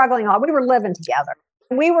struggling. We were living together.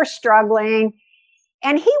 We were struggling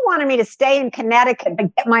and he wanted me to stay in Connecticut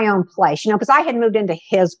to get my own place, you know, because I had moved into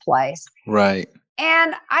his place. Right.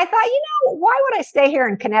 And I thought, you know, why would I stay here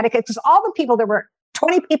in Connecticut? Because all the people, there were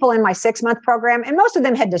 20 people in my 6-month program and most of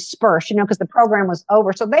them had dispersed, you know, because the program was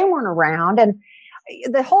over. So they weren't around. And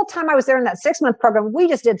the whole time I was there in that 6-month program, we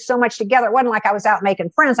just did so much together. It wasn't like I was out making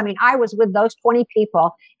friends. I mean, I was with those 20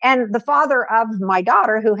 people and the father of my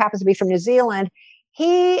daughter, who happens to be from New Zealand,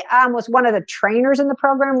 he was one of the trainers in the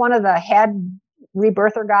program, one of the head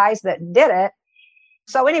rebirther guys that did it.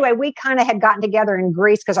 So anyway, we kind of had gotten together in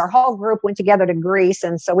Greece because our whole group went together to Greece.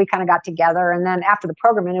 And so we kind of got together. And then after the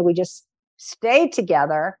program ended, we just stayed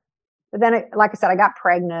together. But then, like I said, I got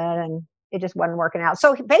pregnant and it just wasn't working out.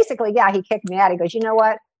 So basically, yeah, he kicked me out. He goes, you know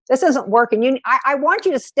what? This isn't working. I want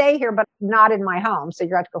you to stay here, but not in my home. So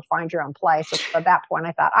you're going to have to go find your own place. So at that point,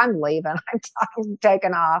 I thought, I'm leaving. I'm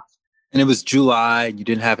taking off. And it was July and you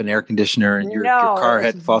didn't have an air conditioner and your car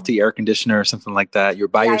had faulty air conditioner or something like that. You were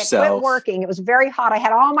by yourself. It quit working. It was very hot. I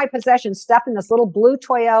had all my possessions stuffed in this little blue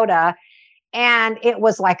Toyota and it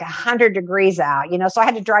was like 100 degrees out, you know, so I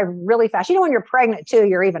had to drive really fast. You know, when you're pregnant too,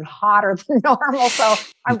 you're even hotter than normal. So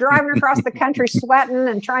I'm driving across the country sweating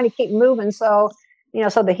and trying to keep moving. So, you know,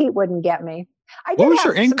 so the heat wouldn't get me. What was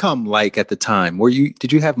your income like at the time?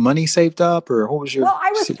 Did you have money saved up or what was your? Well, I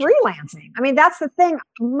was freelancing. I mean, that's the thing.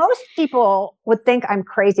 Most people would think I'm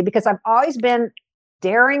crazy because I've always been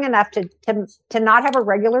daring enough to not have a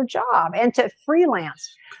regular job and to freelance.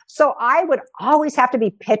 So I would always have to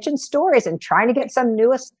be pitching stories and trying to get some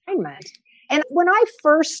new assignment. And when I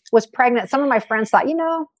first was pregnant, some of my friends thought, you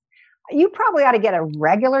know, you probably ought to get a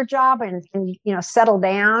regular job and you know, settle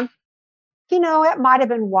down. You know, it might have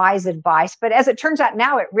been wise advice, but as it turns out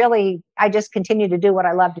now, I just continue to do what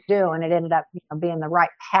I love to do. And it ended up being the right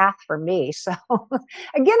path for me. So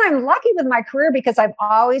again, I'm lucky with my career because I've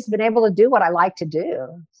always been able to do what I like to do.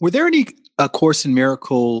 Were there any Course in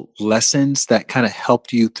Miracle lessons that kind of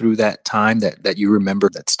helped you through that time that you remember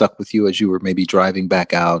that stuck with you as you were maybe driving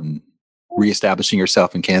back out and reestablishing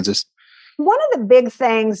yourself in Kansas? One of the big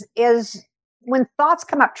things is when thoughts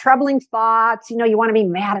come up, troubling thoughts, you know, you want to be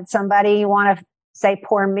mad at somebody, you want to say,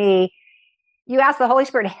 poor me. you ask the Holy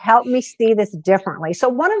Spirit to help me see this differently. So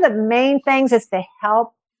one of the main things is to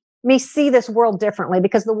help me see this world differently,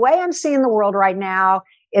 because the way I'm seeing the world right now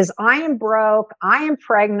is I am broke, I am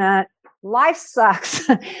pregnant, life sucks.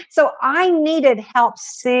 So I needed help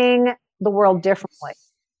seeing the world differently.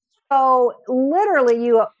 So literally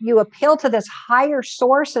you appeal to this higher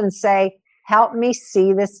source and say, help me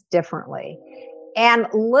see this differently. And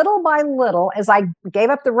little by little, as I gave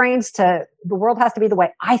up the reins to the world has to be the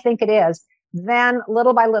way I think it is, then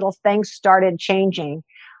little by little things started changing.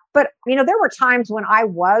 But, there were times when I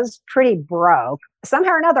was pretty broke.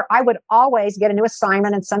 Somehow or another, I would always get a new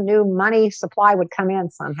assignment and some new money supply would come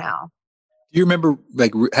in somehow. Do you remember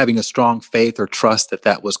having a strong faith or trust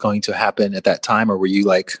that was going to happen at that time? Or were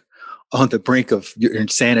you on the brink of your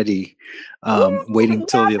insanity, waiting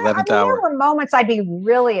till the 11th hour? There were moments I'd be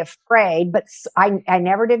really afraid, but I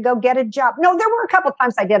never did go get a job. No, there were a couple of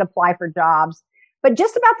times I did apply for jobs, but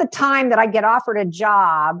just about the time that I'd get offered a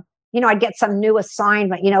job, I'd get some new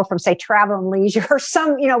assignment, from say Travel and Leisure or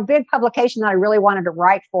some, big publication that I really wanted to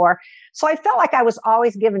write for. So I felt like I was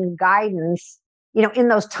always given guidance. In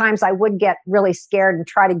those times I would get really scared and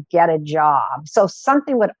try to get a job. So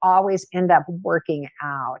something would always end up working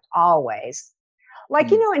out, always.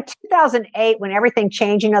 In 2008, when everything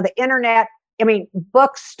changed, the internet,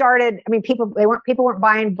 books started, people weren't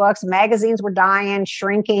buying books, magazines were dying,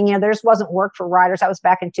 shrinking, there just wasn't work for writers. That was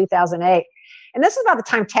back in 2008. And this is about the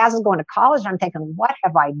time Taz was going to college. And I'm thinking, what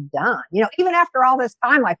have I done? Even after all this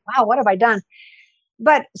time, wow, what have I done?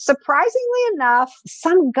 But surprisingly enough,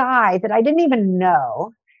 some guy that I didn't even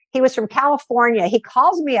know, he was from California. He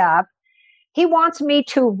calls me up. He wants me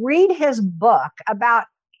to read his book about,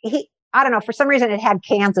 I don't know, for some reason it had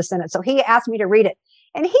Kansas in it. So he asked me to read it.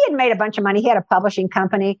 And he had made a bunch of money. He had a publishing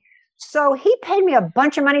company. So he paid me a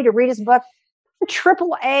bunch of money to read his book.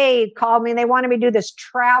 AAA called me and they wanted me to do this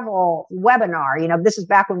travel webinar. This is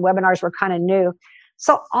back when webinars were kind of new.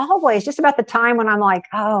 So always, just about the time when I'm like,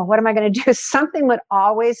 oh, what am I going to do? Something would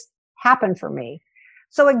always happen for me.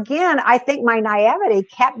 So again, I think my naivety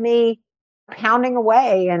kept me pounding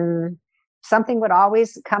away and something would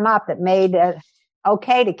always come up that made it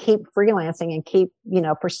okay to keep freelancing and keep,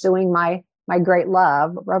 pursuing my great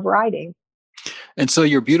love of writing. And so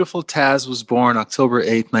your beautiful Taz was born October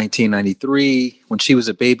 8th, 1993. When she was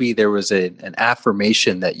a baby, there was an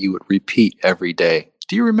affirmation that you would repeat every day.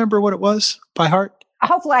 Do you remember what it was by heart?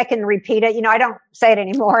 Hopefully I can repeat it. I don't say it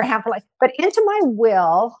anymore. But into my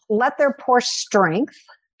will, let there pour strength.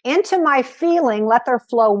 Into my feeling, let there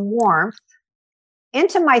flow warmth.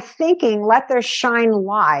 Into my thinking, let there shine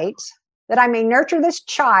light, that I may nurture this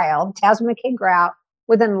child, Taz McKay Grout,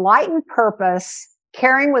 with enlightened purpose,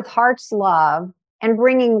 caring with heart's love, and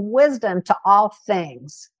bringing wisdom to all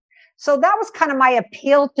things. So that was kind of my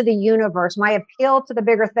appeal to the universe, my appeal to the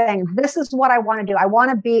bigger thing. This is what I want to do. I want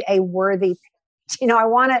to be a worthy I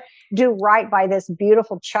want to do right by this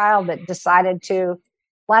beautiful child that decided to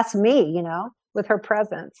bless me, with her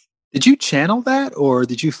presence. Did you channel that or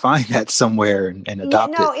did you find that somewhere and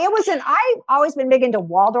adopt it? No, it was I've always been big into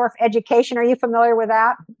Waldorf education. Are you familiar with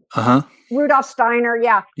that? Uh-huh. Rudolf Steiner.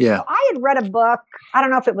 Yeah. Yeah. So I had read a book. I don't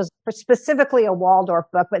know if it was specifically a Waldorf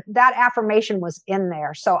book, but that affirmation was in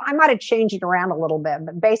there. So I might have changed it around a little bit,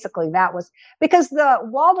 but basically that was because the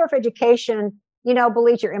Waldorf education,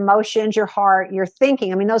 believes your emotions, your heart, your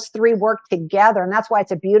thinking. Those three work together. And that's why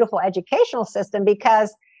it's a beautiful educational system,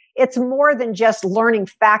 because it's more than just learning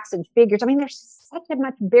facts and figures. There's such a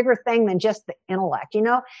much bigger thing than just the intellect,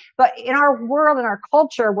 But in our world, in our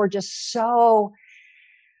culture, we're just so,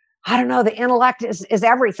 the intellect is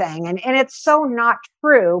everything. And it's so not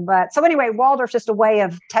true. But so anyway, Waldorf's just a way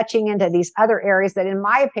of touching into these other areas that, in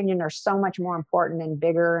my opinion, are so much more important and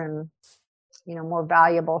bigger and, more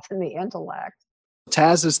valuable than the intellect.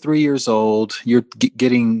 Taz is 3 years old. You're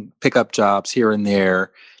getting pickup jobs here and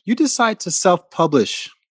there. You decide to self-publish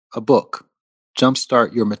a book,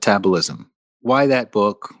 Jumpstart Your Metabolism. Why that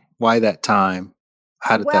book? Why that time?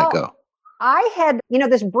 How did that go? I had,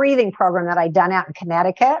 this breathing program that I'd done out in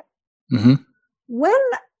Connecticut. Mm-hmm. When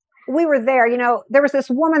we were there, there was this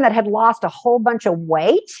woman that had lost a whole bunch of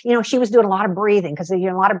weight. She was doing a lot of breathing because a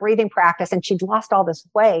lot of breathing practice, and she'd lost all this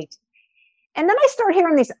weight. And then I started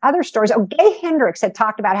hearing these other stories. Gay Hendricks had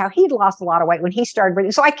talked about how he'd lost a lot of weight when he started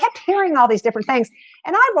breathing. So I kept hearing all these different things.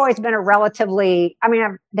 And I've always been a relatively, I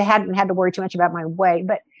hadn't had to worry too much about my weight.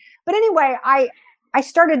 But anyway, I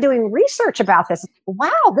started doing research about this.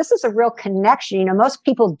 Wow, this is a real connection. Most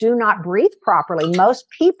people do not breathe properly. Most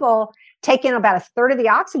people take in about a third of the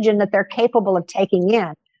oxygen that they're capable of taking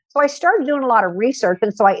in. So I started doing a lot of research.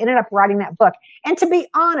 And so I ended up writing that book. And to be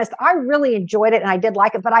honest, I really enjoyed it and I did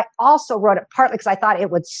like it, but I also wrote it partly because I thought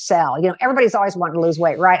it would sell. Everybody's always wanting to lose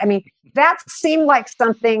weight, right? I mean, that seemed like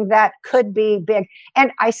something that could be big.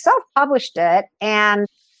 And I self-published it and,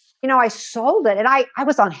 I sold it. And I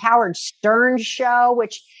was on Howard Stern's show,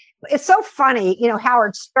 which it's so funny,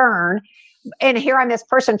 Howard Stern. And here I'm this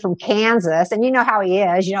person from Kansas, and you know how he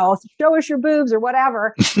is, show us your boobs or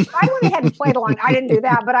whatever. I went ahead and played along. I didn't do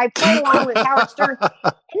that, but I played along with Howard Stern.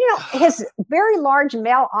 And, his very large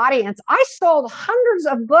male audience, I sold hundreds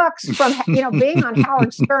of books from, being on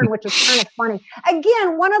Howard Stern, which was kind of funny.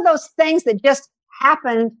 Again, one of those things that just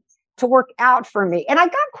happened to work out for me. And I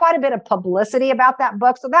got quite a bit of publicity about that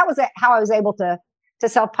book. So that was how I was able to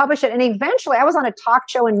self-publish it. And eventually I was on a talk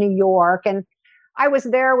show in New York, and I was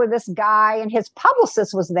there with this guy and his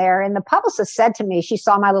publicist was there. And the publicist said to me, she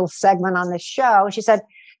saw my little segment on the show. And she said,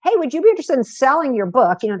 hey, would you be interested in selling your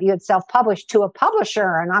book, that you had self-published to a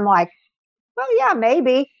publisher? And I'm like, well, yeah,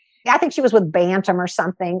 maybe. I think she was with Bantam or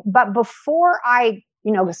something. But before I,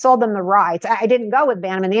 sold them the rights, I didn't go with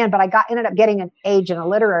Bantam in the end, but I ended up getting an agent, a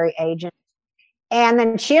literary agent. And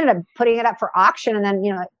then she ended up putting it up for auction. And then,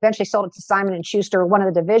 eventually sold it to Simon & Schuster, one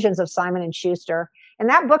of the divisions of Simon & Schuster. And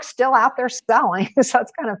that book's still out there selling. So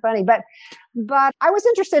it's kind of funny. But I was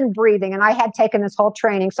interested in breathing, and I had taken this whole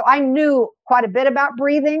training. So I knew quite a bit about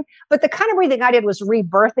breathing. But the kind of breathing I did was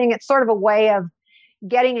rebirthing. It's sort of a way of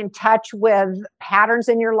getting in touch with patterns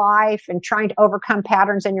in your life and trying to overcome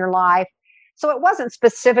patterns in your life. So it wasn't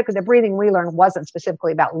specifically, the breathing we learned wasn't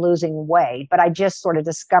specifically about losing weight, but I just sort of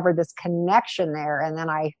discovered this connection there. And then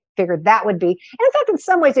I figured that would be, and in fact, in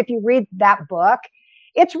some ways, if you read that book,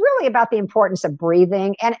 it's really about the importance of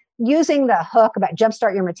breathing, and using the hook about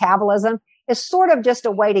jumpstart your metabolism is sort of just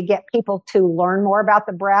a way to get people to learn more about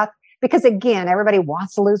the breath. Because again, everybody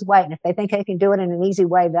wants to lose weight. And if they think they can do it in an easy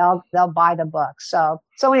way, they'll buy the book. So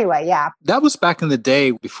anyway, yeah. That was back in the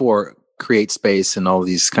day before CreateSpace and all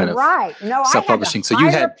these kind of self-publishing. So you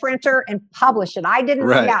had a printer and publish it. I didn't.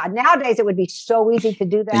 Right. Yeah. Nowadays it would be so easy to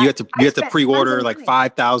do that. And you had to pre-order like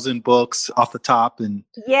 5,000 books off the top and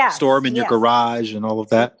store them in your garage and all of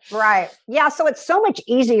that. Right. Yeah. So it's so much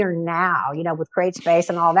easier now, with CreateSpace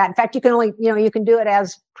and all that. In fact, you can only, you can do it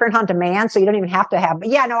as print on demand. So you don't even have to have,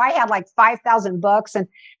 but I had like 5,000 books, and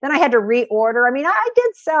then I had to reorder. I mean, I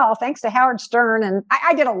did sell, thanks to Howard Stern, and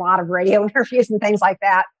I did a lot of radio interviews and things like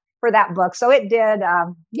that for that book. So it did,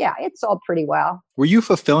 it sold pretty well. Were you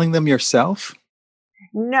fulfilling them yourself?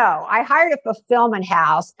 No, I hired a fulfillment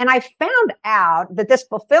house, and I found out that this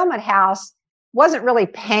fulfillment house wasn't really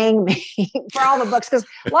paying me for all the books, because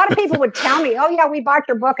a lot of people would tell me, oh yeah, we bought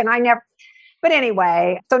your book, and I never, but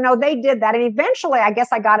anyway, so no, they did that. And eventually I guess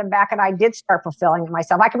I got it back and I did start fulfilling it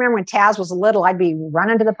myself. I can remember when Taz was little, I'd be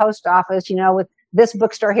running to the post office, with this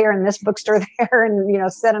bookstore here and this bookstore there,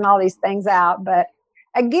 and, sending all these things out. But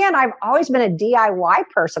again, I've always been a DIY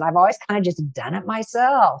person. I've always kind of just done it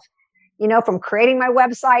myself, from creating my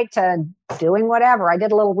website to doing whatever. I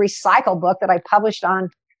did a little recycle book that I published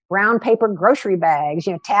on brown paper grocery bags.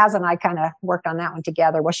 Taz and I kind of worked on that one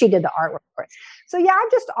together. Well, she did the artwork for it. So yeah,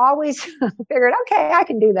 I've just always figured, okay, I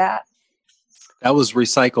can do that. That was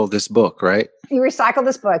Recycle This Book, right? You recycle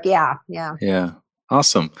this book. Yeah. Yeah. Yeah.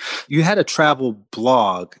 Awesome. You had a travel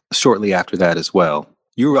blog shortly after that as well.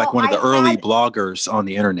 You were like one of the early bloggers on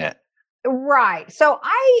the internet. Right. So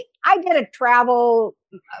I did a travel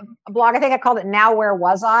blog. I think I called it Now Where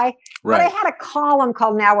Was I? Right. But I had a column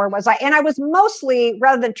called Now Where Was I? And I was mostly,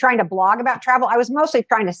 rather than trying to blog about travel, I was mostly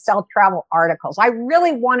trying to sell travel articles. I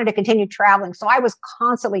really wanted to continue traveling. So I was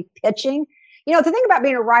constantly pitching. The thing about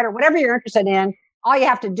being a writer, whatever you're interested in, all you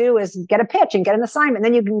have to do is get a pitch and get an assignment.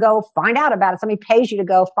 Then you can go find out about it. Somebody pays you to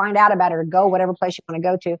go find out about it or go whatever place you want to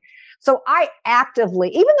go to. So I actively,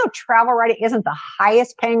 even though travel writing isn't the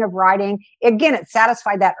highest paying of writing, again, it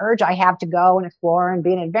satisfied that urge I have to go and explore and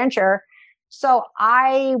be an adventurer. So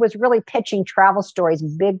I was really pitching travel stories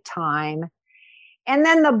big time. And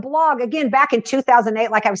then the blog, again, back in 2008,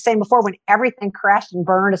 like I was saying before, when everything crashed and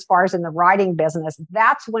burned as far as in the writing business,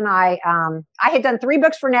 that's when I had done 3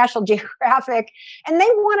 books for National Geographic, and they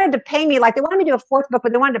wanted to pay me, like they wanted me to do a 4th book,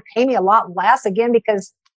 but they wanted to pay me a lot less, again,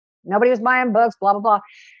 because nobody was buying books, blah, blah, blah.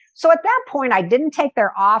 So at that point, I didn't take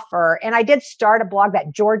their offer, and I did start a blog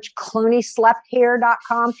that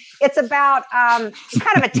GeorgeClooneySleptHere.com. It's about kind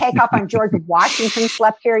of a takeoff on George Washington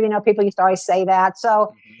slept here. People used to always say that.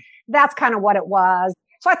 So that's kind of what it was.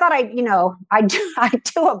 So I thought I'd do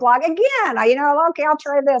a blog again. Okay, I'll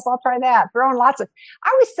try this, I'll try that. Throwing I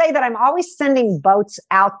always say that I'm always sending boats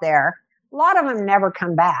out there. A lot of them never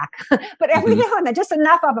come back, but every now and then, just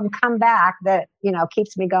enough of them come back that,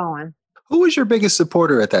 keeps me going. Who was your biggest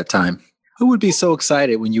supporter at that time? Who would be so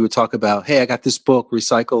excited when you would talk about, hey, I got this book,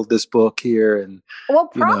 recycled this book here, and Well,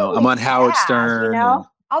 probably I'm on Howard Taz, Stern.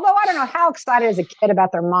 Although I don't know how excited as a kid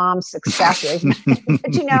about their mom's successes,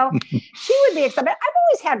 but she would be excited. I've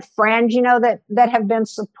always had friends, that have been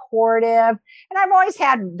supportive, and I've always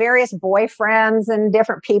had various boyfriends and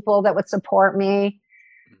different people that would support me.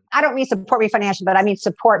 I don't mean support me financially, but I mean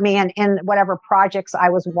support me in whatever projects I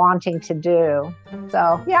was wanting to do.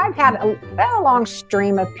 So, yeah, I've had a long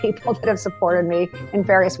stream of people that have supported me in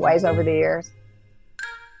various ways over the years.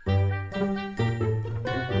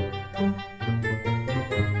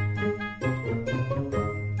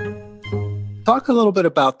 Talk a little bit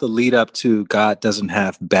about the lead up to God Doesn't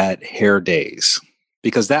Have Bad Hair Days,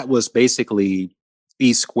 because that was basically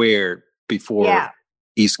E Squared before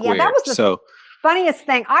E Squared. Yeah, that was the funniest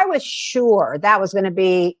thing. I was sure that was going to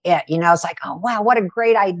be it. It's like, oh, wow, what a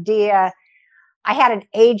great idea. I had an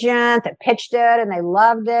agent that pitched it and they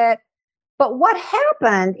loved it. But what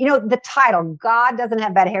happened, the title, God Doesn't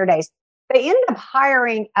Have Bad Hair Days, they ended up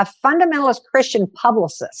hiring a fundamentalist Christian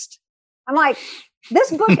publicist. I'm like, this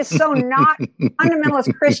book is so not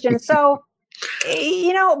fundamentalist Christian. So,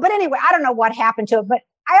 but anyway, I don't know what happened to it. But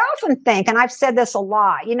I often think, and I've said this a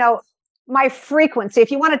lot, my frequency, if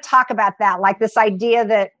you want to talk about that, like this idea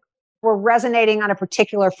that we're resonating on a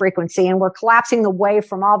particular frequency and we're collapsing the wave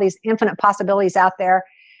from all these infinite possibilities out there.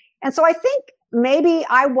 And so I think maybe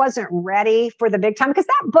I wasn't ready for the big time, because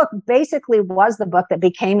that book basically was the book that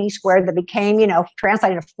became E Squared, that became,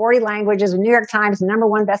 translated into 40 languages, New York Times,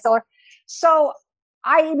 #1 bestseller. So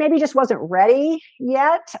I maybe just wasn't ready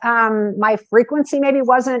yet. My frequency maybe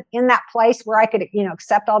wasn't in that place where I could,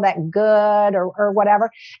 accept all that good or whatever.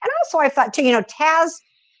 And also I thought too, Taz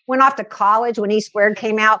went off to college when E Squared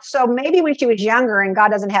came out. So maybe when she was younger and God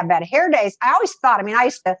Doesn't Have Bad Hair Days, I always thought, I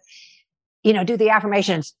used to, do the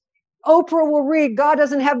affirmations. Oprah will read God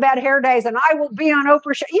Doesn't Have Bad Hair Days and I will be on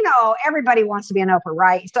Oprah show. Everybody wants to be on Oprah,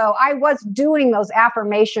 right? So I was doing those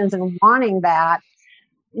affirmations and wanting that.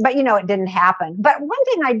 But, it didn't happen. But one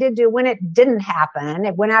thing I did do when it didn't happen,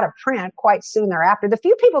 it went out of print quite soon thereafter. The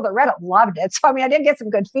few people that read it loved it. So, I did get some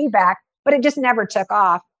good feedback, but it just never took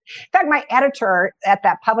off. In fact, my editor at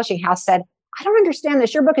that publishing house said, I don't understand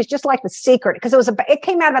this. Your book is just like The Secret, because it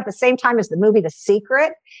came out about the same time as the movie The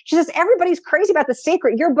Secret. She says, everybody's crazy about The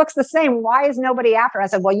Secret. Your book's the same. Why is nobody after? I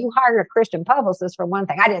said, well, you hired a Christian publicist for one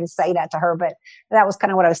thing. I didn't say that to her, but that was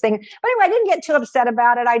kind of what I was thinking. But anyway, I didn't get too upset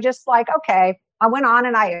about it. I just okay. I went on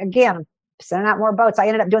and I sent out more books. I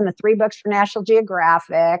ended up doing the 3 books for National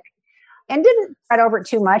Geographic and didn't write over it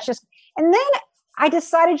too much. And then I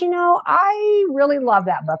decided, I really love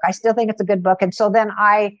that book. I still think it's a good book. And so then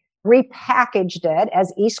I repackaged it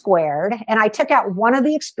as E Squared, and I took out one of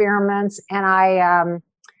the experiments and I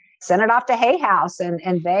sent it off to Hay House,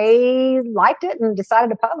 and they liked it and decided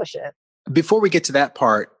to publish it. Before we get to that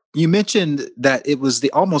part, you mentioned that it was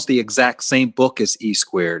almost the exact same book as E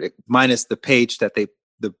Squared, minus the page that the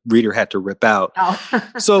reader had to rip out.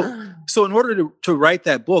 Oh. So in order to write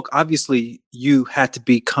that book, obviously you had to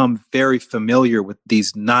become very familiar with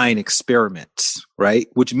these 9 experiments, right?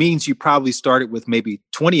 Which means you probably started with maybe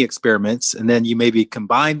 20 experiments and then you maybe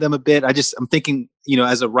combined them a bit. I'm thinking,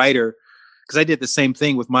 as a writer, because I did the same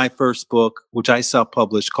thing with my first book, which I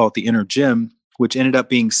self-published, called The Inner Gym, which ended up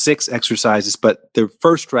being 6 exercises, but the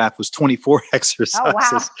first draft was 24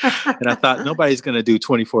 exercises. Oh, wow. And I thought, nobody's going to do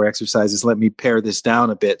 24 exercises. Let me pare this down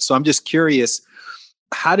a bit. So I'm just curious,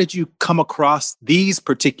 how did you come across these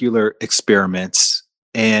particular experiments?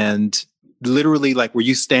 And literally, were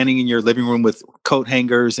you standing in your living room with coat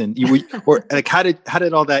hangers and how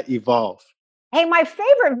did all that evolve? Hey, my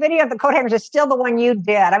favorite video of the coat hangers is still the one you did.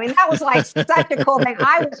 That was such a cool thing.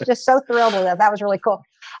 I was just so thrilled with it. That was really cool.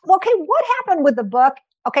 Okay, what happened with the book?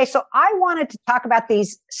 Okay, so I wanted to talk about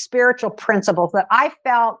these spiritual principles that I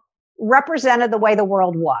felt represented the way the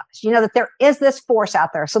world was. That there is this force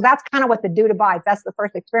out there. So that's kind of what the do to buy. That's the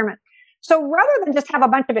first experiment. So rather than just have a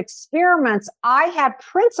bunch of experiments, I had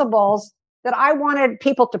principles that I wanted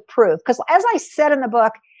people to prove. Because as I said in the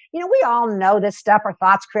book, we all know this stuff. Our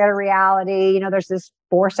thoughts create a reality. There's this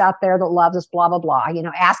force out there that loves us, blah, blah, blah.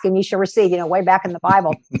 Ask and you shall receive, way back in the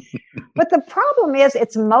Bible. But the problem is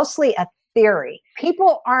it's mostly a theory.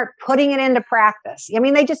 People aren't putting it into practice.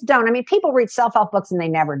 They just don't. People read self-help books and they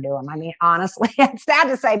never do them. Honestly, it's sad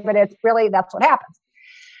to say, but it's really, that's what happens.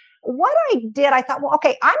 What I did, I thought, well,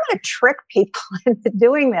 okay, I'm going to trick people into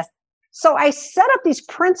doing this. So I set up these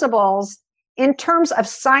principles in terms of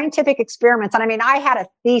scientific experiments. And I had a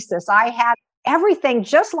thesis. I had everything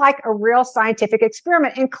just like a real scientific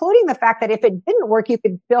experiment, including the fact that if it didn't work, you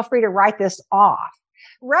could feel free to write this off.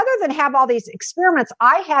 rather than have all these experiments,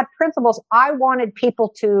 I had principles I wanted people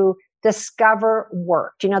to discover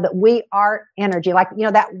worked, that we are energy. Like,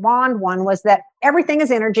 that wand one was that everything is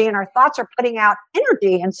energy and our thoughts are putting out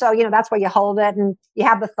energy. And so, that's why you hold it and you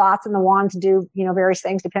have the thoughts, and the wands do, various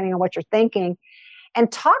things depending on what you're thinking.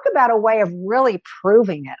 And talk about a way of really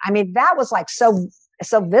proving it. I mean, that was like so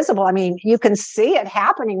visible. I mean, you can see it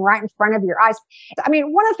happening right in front of your eyes. I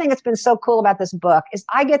mean, one of the things that's been so cool about this book is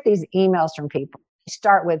I get these emails from people. They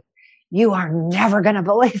start with, "You are never going to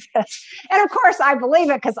believe this." And of course I believe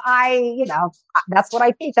it because that's what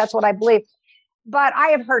I teach. That's what I believe. But I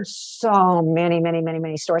have heard so many, many, many,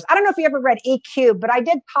 many stories. I don't know if you ever read EQ, but I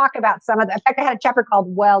did talk about some of them. In fact, I had a chapter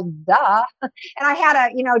called Well, Duh. And I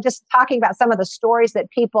had just talking about some of the stories that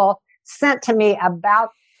people sent to me about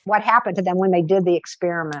what happened to them when they did the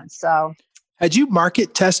experiments. So, had you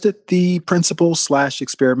market tested the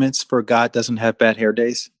principles/experiments for God Doesn't Have Bad Hair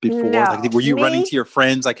Days before? No. Like, were you running to your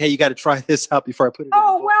friends like, "Hey, you got to try this out before I put it in the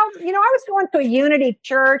book"? Well, I was going to a Unity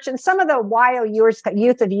church, and some of the YOUers,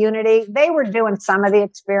 Youth of Unity, they were doing some of the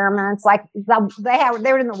experiments. Like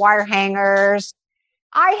they were in the wire hangers.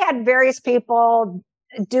 I had various people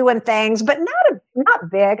doing things, but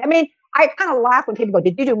not big. I mean, I kind of laugh when people go,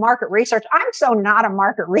 "Did you do market research?" I'm so not a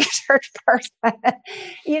market research person.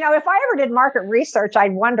 If I ever did market research,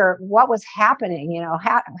 I'd wonder what was happening.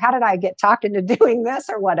 How did I get talked into doing this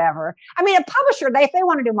or whatever? I mean, a publisher, if they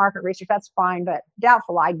want to do market research, that's fine, but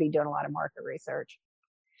doubtful I'd be doing a lot of market research.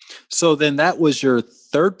 So then that was your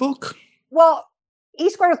third book? Well,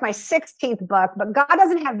 E-Squared was my 16th book, but God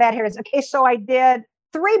Doesn't Have Bad Hair Days. Okay, so I did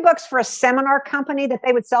 3 books for a seminar company that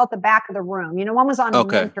they would sell at the back of the room. One was on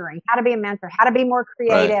mentoring, how to be a mentor, how to be more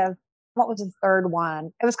creative. Right. What was the third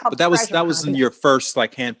one? It was called. But that was in your first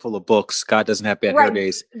handful of books. God Doesn't Have Bad Hair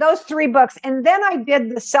Days. Those 3 books, and then I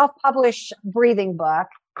did the self-published breathing book,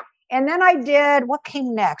 and then I did what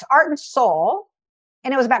came next, Art and Soul,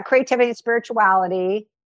 and it was about creativity and spirituality.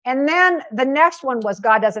 And then the next one was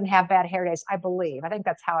God Doesn't Have Bad Hair Days, I believe. I think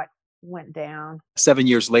that's how it went down. 7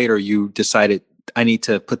 years later, you decided, I need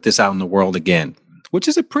to put this out in the world again, which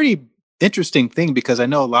is a pretty interesting thing because I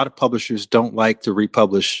know a lot of publishers don't like to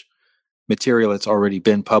republish material that's already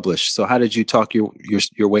been published. So how did you talk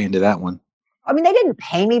your way into that one? I mean, they didn't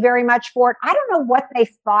pay me very much for it. I don't know what they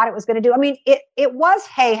thought it was going to do. I mean, it was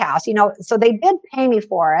Hay House, so they did pay me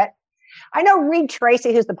for it. I know Reed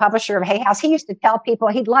Tracy, who's the publisher of Hay House, he used to tell people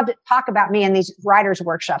he'd love to talk about me in these writers'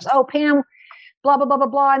 workshops. "Oh, Pam, blah, blah, blah, blah,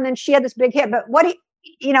 blah." And then she had this big hit. But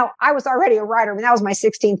I was already a writer. I mean, that was my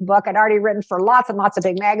 16th book. I'd already written for lots and lots of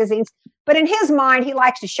big magazines. But in his mind, he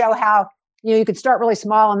likes to show how, you could start really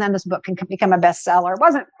small and then this book can become a bestseller. It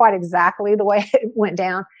wasn't quite exactly the way it went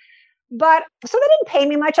down. But so they didn't pay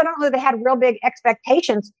me much. I don't know if they had real big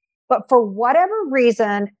expectations. But for whatever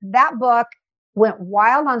reason, that book went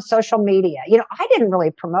wild on social media. I didn't really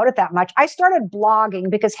promote it that much. I started blogging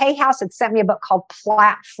because Hay House had sent me a book called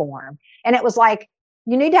Platform. And it was like,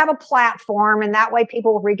 you need to have a platform and that way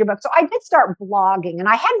people will read your book. So I did start blogging, and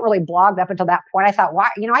I hadn't really blogged up until that point. I thought, why,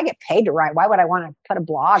 I get paid to write. Why would I want to put a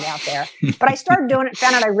blog out there? But I started doing it,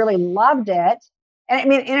 found out I really loved it. And I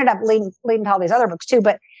mean, it ended up leading to all these other books too.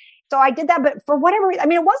 But so I did that, but for whatever reason, I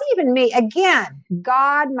mean, it wasn't even me. Again,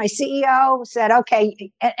 God, my CEO said,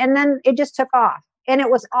 okay. And then it just took off. And it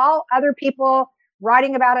was all other people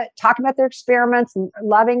writing about it, talking about their experiments and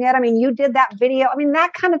loving it. I mean, you did that video. I mean,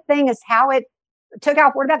 that kind of thing is how it took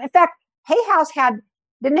out word about. In fact, Hay House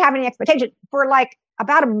didn't have any expectation for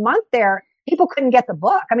about a month there. People couldn't get the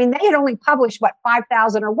book. I mean, they had only published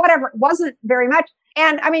 5,000 or whatever. It wasn't very much.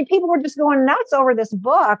 And I mean, people were just going nuts over this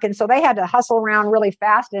book. And so they had to hustle around really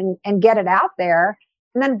fast and get it out there.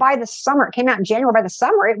 And then by the summer, it came out in January. By the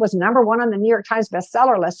summer, it was number 1 on the New York Times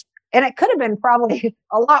bestseller list. And it could have been probably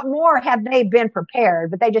a lot more had they been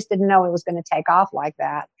prepared, but they just didn't know it was going to take off like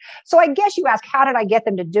that. So I guess you ask, how did I get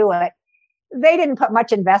them to do it? They didn't put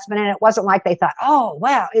much investment in it. It wasn't like they thought, oh,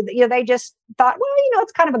 well, they just thought, well,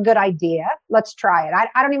 it's kind of a good idea. Let's try it.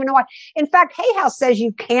 I don't even know why. In fact, Hay House says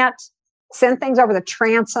you can't send things over the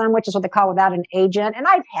transom, which is what they call without an agent. And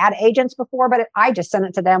I've had agents before, but I just sent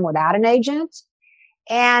it to them without an agent.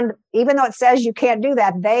 And even though it says you can't do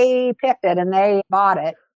that, they picked it and they bought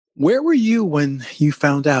it. Where were you when you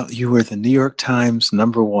found out you were the New York Times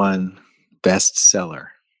 #1 bestseller?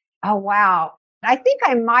 Oh, wow. I think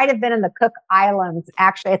I might have been in the Cook Islands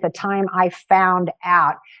actually at the time I found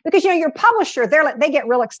out, because, your publisher, they get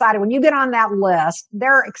real excited when you get on that list.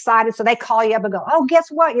 They're excited. So they call you up and go, oh, guess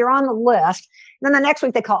what? You're on the list. And then the next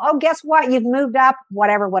week they call, oh, guess what? You've moved up,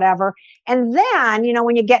 whatever. And then,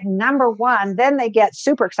 when you get #1, then they get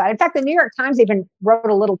super excited. In fact, the New York Times even wrote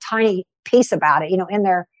a little tiny piece about it, in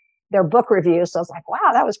their their book reviews. So I was like,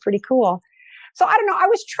 wow, that was pretty cool. So I don't know. I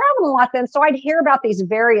was traveling a lot then. So I'd hear about these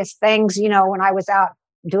various things, when I was out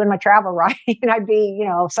doing my travel writing, and I'd be,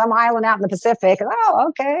 some island out in the Pacific. Oh,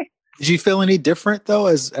 okay. Did you feel any different though,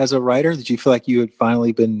 as a writer? Did you feel like you had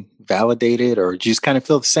finally been validated, or did you just kind of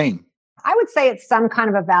feel the same? I would say it's some kind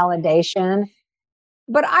of a validation,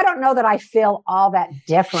 but I don't know that I feel all that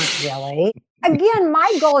different, really. Again,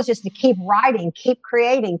 my goal is just to keep writing, keep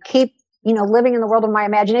creating, keep, living in the world of my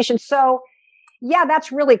imagination. So yeah,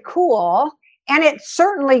 that's really cool. And it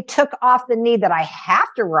certainly took off the need that I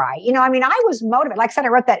have to write. I was motivated. Like I said, I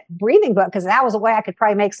wrote that breathing book because that was a way I could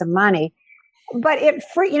probably make some money. But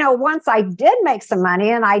once I did make some money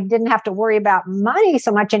and I didn't have to worry about money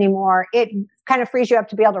so much anymore, it kind of frees you up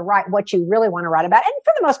to be able to write what you really want to write about. And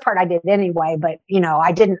for the most part, I did anyway. But,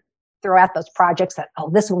 I didn't throw out those projects that,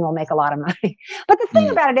 this one will make a lot of money. But the thing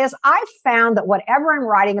about it is I've found that whatever I'm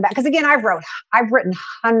writing about, because again, I've written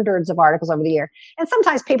hundreds of articles over the year. And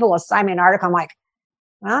sometimes people assign me an article. I'm like,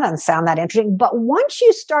 well, that doesn't sound that interesting. But once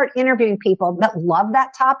you start interviewing people that love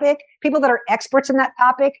that topic, people that are experts in that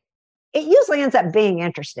topic, it usually ends up being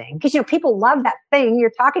interesting because, people love that thing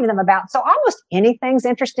you're talking to them about. So almost anything's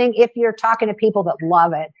interesting if you're talking to people that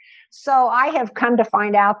love it. So I have come to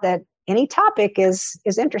find out that any topic is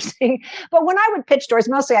interesting. But when I would pitch stories,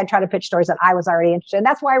 mostly I'd try to pitch stories that I was already interested in.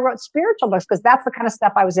 That's why I wrote spiritual books, because that's the kind of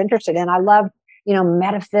stuff I was interested in. I love,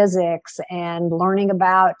 metaphysics and learning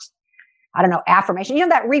about, affirmation.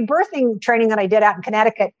 That rebirthing training that I did out in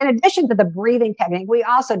Connecticut, in addition to the breathing technique, we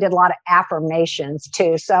also did a lot of affirmations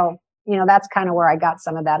too. So, that's kind of where I got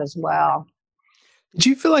some of that as well. Did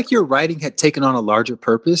you feel like your writing had taken on a larger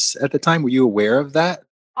purpose at the time? Were you aware of that?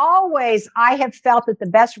 Always, I have felt that the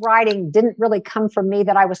best writing didn't really come from me,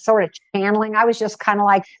 that I was sort of channeling. I was just kind of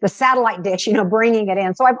like the satellite dish, bringing it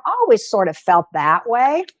in. So I've always sort of felt that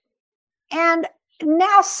way. And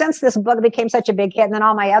now, since this book became such a big hit, and then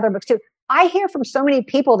all my other books too, I hear from so many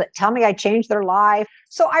people that tell me I changed their life.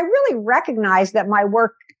 So I really recognize that my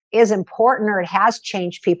work is important, or it has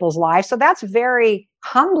changed people's lives. So that's very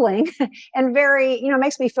humbling and very,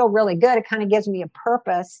 makes me feel really good. It kind of gives me a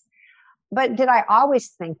purpose. But did I always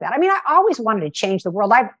think that? I always wanted to change the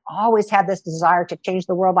world. I've always had this desire to change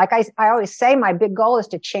the world. Like I always say, my big goal is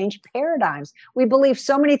to change paradigms. We believe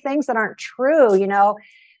so many things that aren't true,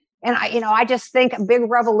 and I just think a big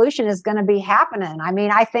revolution is going to be happening.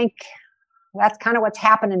 I think that's kind of what's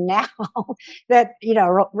happening now, that,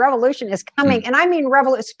 revolution is coming. And I mean,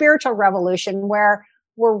 spiritual revolution, where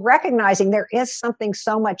we're recognizing there is something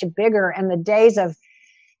so much bigger, and the days of,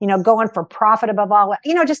 going for profit above all,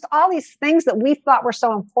 just all these things that we thought were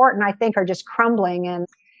so important, I think are just crumbling. And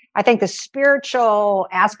I think the spiritual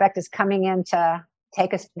aspect is coming in to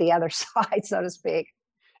take us to the other side, so to speak.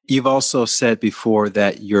 You've also said before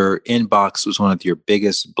that your inbox was one of your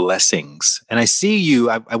biggest blessings. And I see you,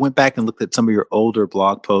 I went back and looked at some of your older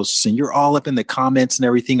blog posts, and you're all up in the comments and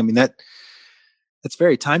everything. That's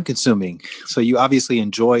very time consuming. So you obviously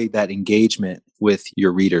enjoy that engagement with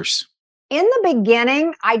your readers. In the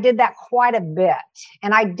beginning, I did that quite a bit,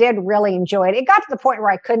 and I did really enjoy it. It got to the point where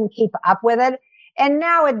I couldn't keep up with it. And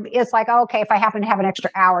now it's like, okay, if I happen to have an extra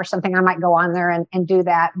hour or something, I might go on there and do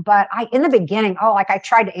that. But in the beginning, I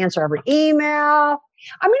tried to answer every email.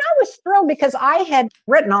 I was thrilled because I had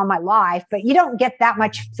written all my life, but you don't get that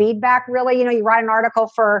much feedback, really. You write an article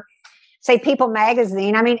for, say, People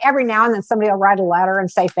magazine. Every now and then somebody will write a letter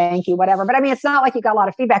and say thank you, whatever. But it's not like you got a lot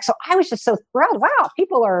of feedback. So I was just so thrilled. Wow,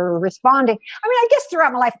 people are responding. I guess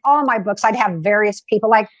throughout my life, all my books, I'd have various people.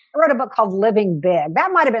 Like I wrote a book called Living Big.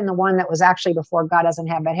 That might have been the one that was actually before God Doesn't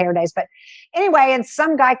Have Bad Hair Days. But anyway, and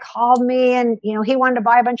some guy called me and, he wanted to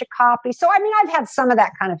buy a bunch of copies. So, I've had some of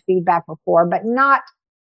that kind of feedback before, but not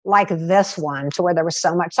like this one, to where there was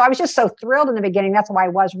so much. So I was just so thrilled in the beginning. That's why I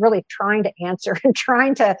was really trying to answer and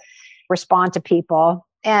trying to respond to people.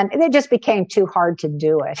 And it just became too hard to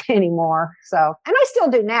do it anymore. So, and I still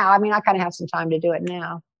do now. I kind of have some time to do it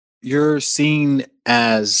now. You're seen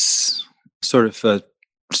as sort of a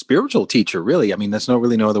spiritual teacher, really. There's no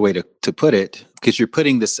other way to put it, because you're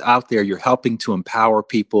putting this out there. You're helping to empower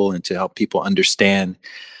people and to help people understand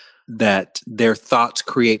that their thoughts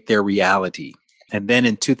create their reality. And then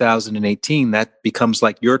in 2018, that becomes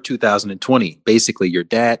like your 2020. Basically, your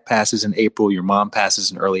dad passes in April, your mom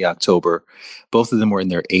passes in early October. Both of them were in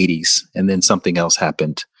their 80s. And then something else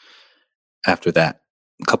happened after that.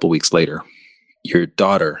 A couple weeks later, your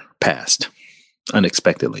daughter passed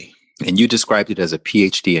unexpectedly. And you described it as a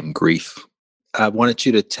PhD in grief. I wanted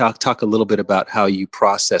you to talk a little bit about how you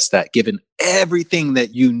processed that, given everything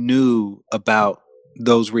that you knew about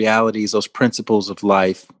those realities, those principles of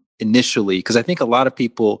life initially, because I think a lot of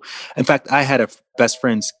people, in fact, I had a best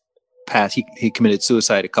friend's passed. He committed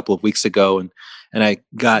suicide a couple of weeks ago, and I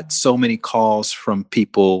got so many calls from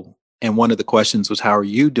people. And one of the questions was, "How are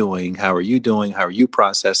you doing? How are you doing? How are you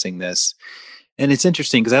processing this?" And it's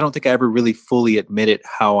interesting because I don't think I ever really fully admitted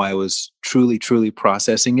how I was truly, truly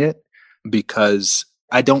processing it, because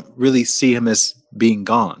I don't really see him as being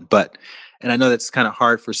gone. And I know that's kind of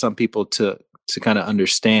hard for some people to kind of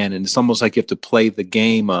understand. And it's almost like you have to play the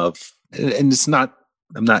game of, and it's not,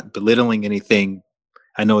 I'm not belittling anything.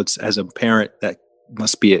 I know it's, as a parent, that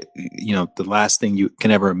must be, the last thing you can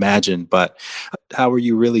ever imagine. But how were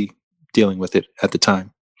you really dealing with it at the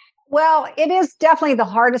time? Well, it is definitely the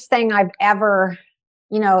hardest thing I've ever,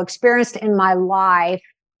 experienced in my life.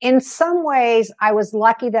 In some ways, I was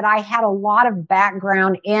lucky that I had a lot of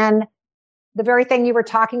background in the very thing you were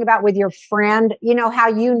talking about with your friend,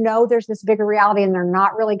 how there's this bigger reality and they're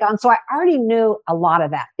not really gone. So I already knew a lot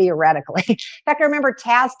of that theoretically. In fact, I remember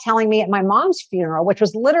Taz telling me at my mom's funeral, which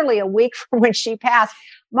was literally a week from when she passed,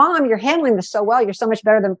 "Mom, you're handling this so well. You're so much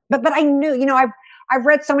better than," but I knew, I've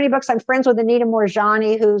read so many books. I'm friends with Anita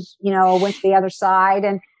Moorjani, who's, went to the other side.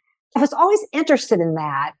 And I was always interested in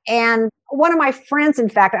that. And one of my friends, in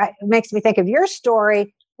fact, it makes me think of your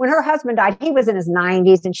story. When her husband died, he was in his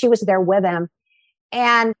 90s and she was there with him.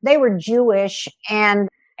 And they were Jewish. And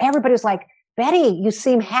everybody was like, "Betty, you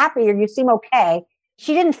seem happy, or you seem okay."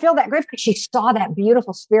 She didn't feel that grief because she saw that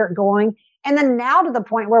beautiful spirit going. And then now to the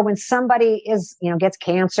point where when somebody is, gets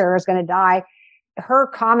cancer, is going to die, her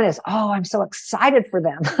comment is, "Oh, I'm so excited for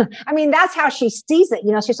them." I mean, that's how she sees it.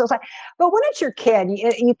 She's so excited. But when it's your kid,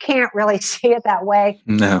 you can't really see it that way.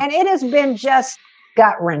 No. And it has been just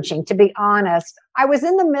gut wrenching, to be honest. I was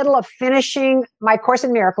in the middle of finishing my Course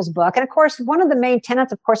in Miracles book. And of course, one of the main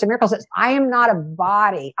tenets of Course in Miracles is I am not a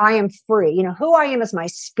body. I am free. Who I am is my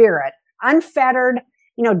spirit, unfettered,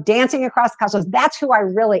 dancing across the cosmos. That's who I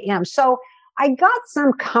really am. So I got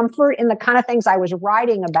some comfort in the kind of things I was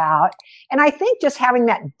writing about. And I think just having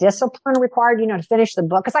that discipline required, to finish the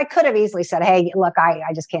book, because I could have easily said, "Hey, look,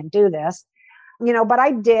 I just can't do this." But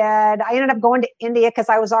I did. I ended up going to India because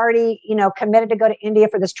I was already, committed to go to India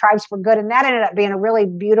for this Tribes for Good. And that ended up being a really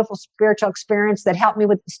beautiful spiritual experience that helped me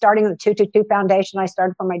with starting the 222 Foundation I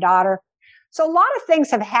started for my daughter. So a lot of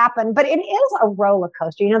things have happened, but it is a roller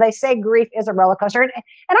coaster. They say grief is a roller coaster. And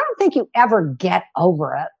I don't think you ever get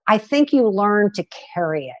over it. I think you learn to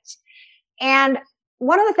carry it. And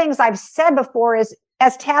one of the things I've said before is,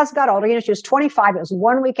 as Taz got older, she was 25. It was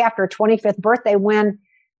 1 week after her 25th birthday when,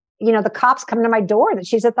 the cops come to my door that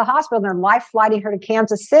she's at the hospital and they're life flighting her to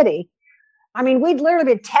Kansas City. I mean, we'd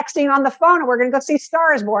literally be texting on the phone and we're going to go see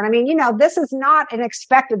Star is Born. I mean, this is not an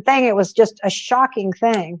expected thing. It was just a shocking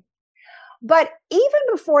thing. But even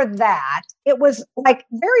before that, it was like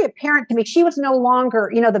very apparent to me. She was no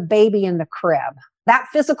longer, the baby in the crib. That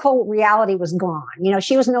physical reality was gone.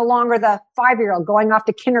 She was no longer the 5-year-old going off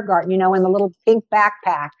to kindergarten, in the little pink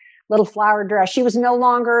backpack, little flower dress. She was no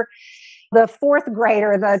longer the 4th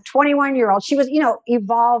grader, the 21-year-old. She was,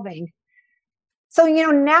 evolving. So,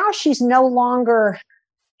 now she's no longer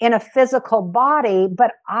in a physical body,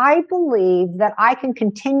 but I believe that I can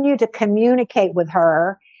continue to communicate with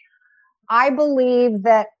her. I believe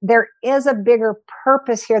that there is a bigger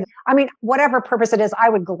purpose here. I mean, whatever purpose it is, I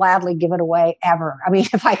would gladly give it away ever. I mean,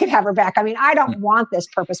 if I could have her back. I mean, I don't want this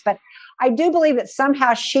purpose, but I do believe that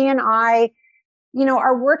somehow she and I,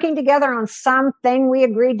 are working together on something we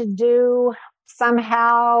agreed to do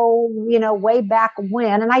somehow, way back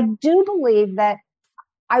when. And I do believe that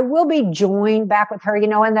I will be joined back with her,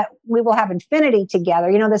 and that we will have infinity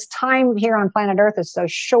together. This time here on planet Earth is so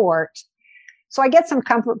short. So I get some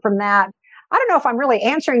comfort from that. I don't know if I'm really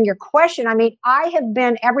answering your question. I mean, I have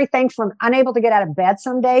been everything from unable to get out of bed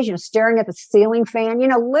some days, staring at the ceiling fan,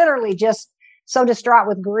 literally just so distraught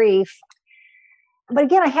with grief. But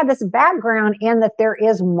again, I have this background in that there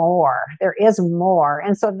is more. There is more.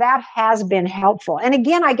 And so that has been helpful. And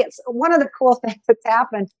again, I get one of the cool things that's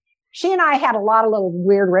happened. She and I had a lot of little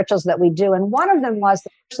weird rituals that we do. And one of them was the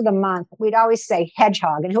first of the month, we'd always say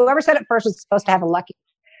hedgehog. And whoever said it first was supposed to have a lucky.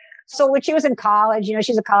 So when she was in college,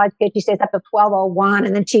 she's a college kid, she stays up to 12:01,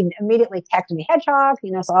 and then she immediately texted me hedgehog,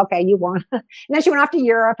 so okay, you won. And then she went off to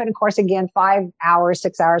Europe, and of course, again, 5 hours,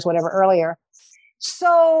 6 hours, whatever, earlier.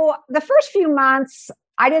 So the first few months,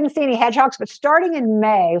 I didn't see any hedgehogs, but starting in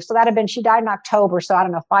May, so that had been, she died in October, so I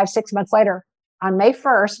don't know, 5-6 months later, on May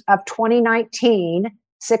 1st of 2019,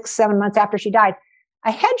 6-7 months after she died,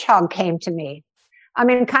 a hedgehog came to me. I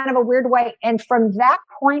mean, in kind of a weird way. And from that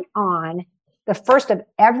point on, the first of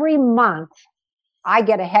every month, I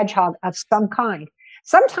get a hedgehog of some kind.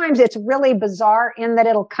 Sometimes it's really bizarre in that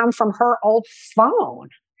it'll come from her old phone.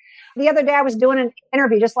 The other day I was doing an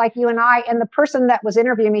interview just like you and I, and the person that was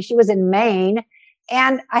interviewing me, she was in Maine,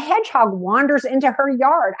 and a hedgehog wanders into her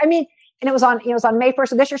yard. I mean, and it was on May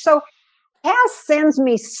 1st of this year. So Taz sends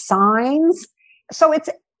me signs. So it's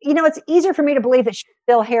easier for me to believe that she's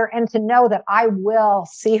still here and to know that I will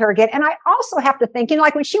see her again. And I also have to think,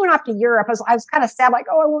 like when she went off to Europe, I was kind of sad, like,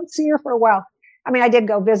 oh, I won't see her for a while. I mean, I did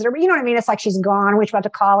go visit her, but you know what I mean? It's like she's gone when she went to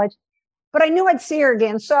college. But I knew I'd see her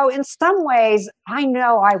again. So in some ways, I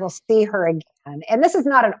know I will see her again. And this is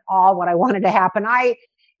not at all what I wanted to happen. I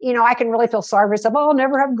can really feel sorry for myself. Oh, I'll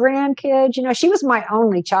never have grandkids. She was my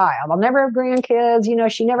only child. I'll never have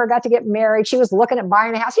grandkids. She never got to get married. She was looking at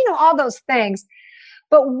buying a house, all those things.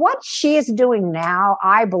 But what she is doing now,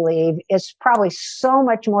 I believe, is probably so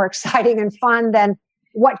much more exciting and fun than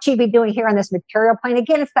what she'd be doing here on this material plane.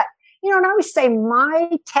 Again, it's that, and I always say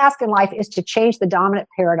my task in life is to change the dominant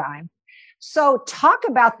paradigm. So talk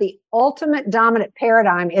about the ultimate dominant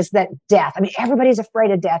paradigm is that death. I mean, everybody's afraid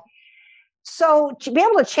of death. So to be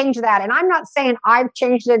able to change that, and I'm not saying I've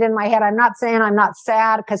changed it in my head. I'm not saying I'm not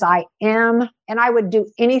sad, because I am, and I would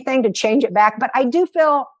do anything to change it back. But I do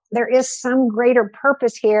feel there is some greater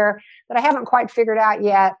purpose here that I haven't quite figured out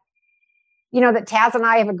yet, that Taz and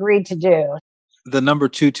I have agreed to do. The number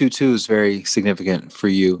 222 is very significant for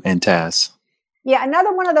you and Taz. Yeah,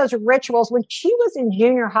 another one of those rituals. When she was in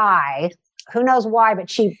junior high, who knows why, but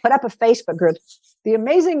she put up a Facebook group, The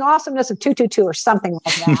Amazing Awesomeness of 222 or something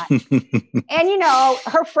like that.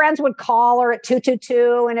 And, her friends would call her at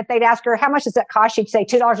 222. And if they'd ask her, how much does that cost? She'd say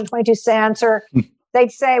 $2.22. Or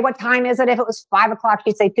they'd say, what time is it? If it was 5 o'clock,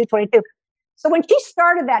 she'd say 2:22. So when she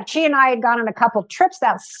started that, she and I had gone on a couple trips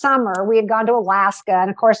that summer. We had gone to Alaska. And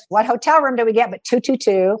of course, what hotel room do we get but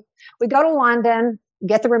 222? We go to London,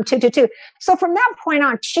 get the room 222. So from that point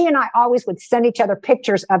on, she and I always would send each other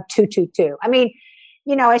pictures of 222. I mean,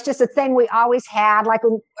 it's just a thing we always had, like,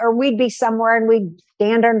 or we'd be somewhere and we'd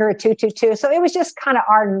stand under a 222. So it was just kind of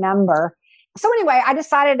our number. So anyway, I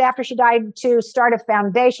decided after she died to start a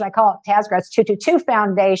foundation. I call it Tazgrad's 222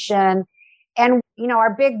 Foundation. And,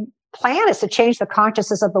 our big plan is to change the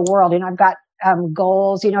consciousness of the world. I've got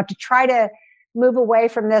goals, to try to move away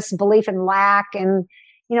from this belief in lack and,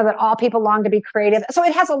 that all people long to be creative. So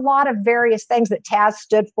it has a lot of various things that Taz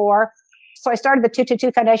stood for. So I started the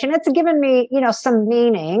 222 Foundation. It's given me, some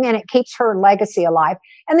meaning, and it keeps her legacy alive.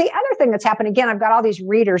 And the other thing that's happened, again, I've got all these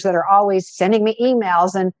readers that are always sending me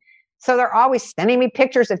emails. And so they're always sending me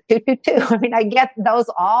pictures of 222. I mean, I get those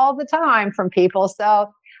all the time from people. So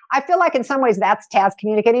I feel like in some ways that's Taz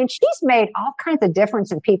communicating. And she's made all kinds of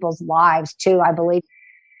difference in people's lives too, I believe.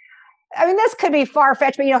 I mean, this could be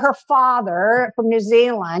far-fetched, but, her father from New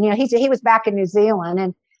Zealand, he was back in New Zealand,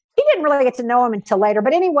 and he didn't really get to know him until later.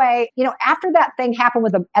 But anyway, after that thing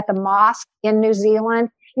happened at the mosque in New Zealand,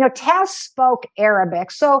 Taz spoke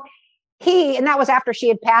Arabic. So and that was after she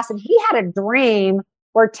had passed, and he had a dream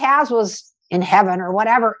where Taz was in heaven or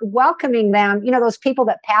whatever, welcoming them, those people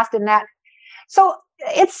that passed in that. So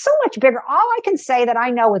it's so much bigger. All I can say that I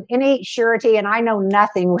know with any surety, and I know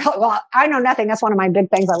nothing really, well, I know nothing. That's one of my big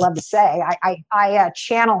things I love to say. I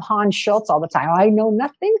channel Hans Schultz all the time. I know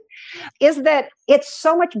nothing, is that it's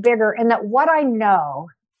so much bigger, and that what I know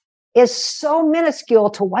is so minuscule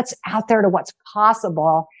to what's out there, to what's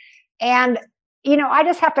possible. And, I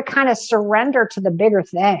just have to kind of surrender to the bigger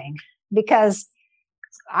thing, because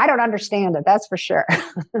I don't understand it. That's for sure.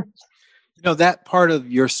 That part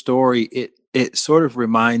of your story, it sort of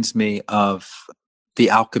reminds me of The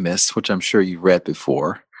Alchemist, which I'm sure you've read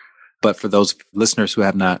before. But for those listeners who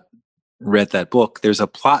have not read that book, there's a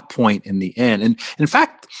plot point in the end. And in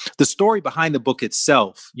fact, the story behind the book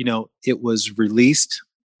itself, it was released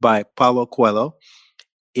by Paulo Coelho.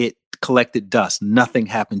 It collected dust. Nothing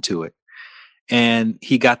happened to it. And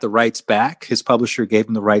he got the rights back. His publisher gave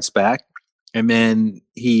him the rights back. And then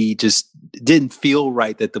he just didn't feel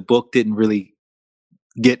right that the book didn't really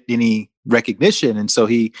get any recognition. And so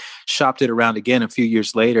he shopped it around again a few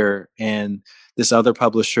years later, and this other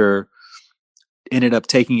publisher ended up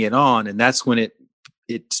taking it on. And that's when it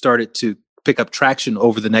started to pick up traction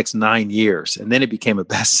over the next 9 years. And then it became a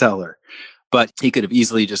bestseller. But he could have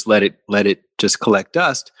easily just let it just collect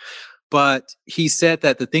dust. But he said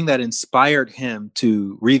that the thing that inspired him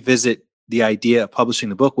to revisit the idea of publishing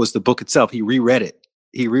the book was the book itself. He reread it.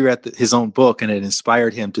 He reread his own book, and it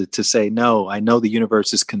inspired him to say, no, I know the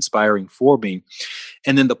universe is conspiring for me.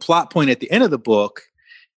 And then the plot point at the end of the book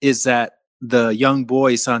is that the young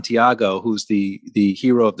boy, Santiago, who's the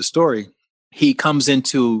hero of the story, he comes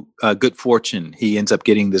into good fortune. He ends up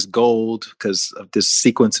getting this gold because of this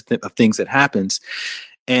sequence of things that happens.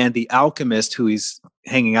 And the alchemist who he's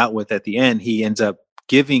hanging out with at the end, he ends up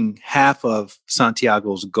giving half of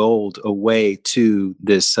Santiago's gold away to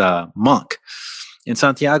this monk. And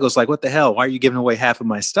Santiago's like, what the hell? Why are you giving away half of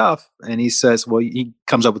my stuff? And he says, well, he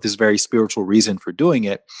comes up with this very spiritual reason for doing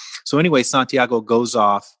it. So anyway, Santiago goes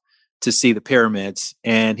off to see the pyramids,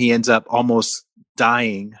 and he ends up almost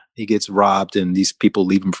dying. He gets robbed, and these people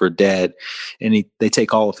leave him for dead, and they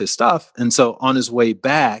take all of his stuff. And so on his way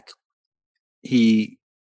back, he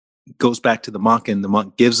goes back to the monk, and the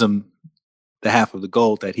monk gives him the half of the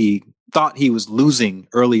gold that he thought he was losing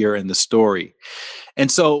earlier in the story.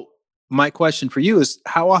 And so my question for you is,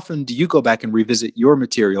 how often do you go back and revisit your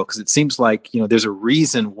material? Because it seems like, there's a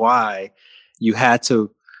reason why you had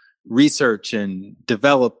to research and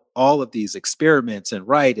develop all of these experiments and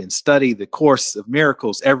write and study the Course of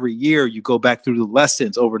Miracles. Every year you go back through the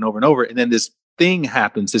lessons over and over and over. And then this thing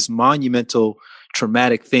happens, this monumental,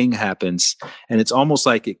 traumatic thing happens. And it's almost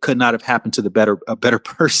like it could not have happened to a better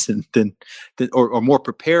person or more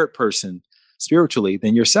prepared person spiritually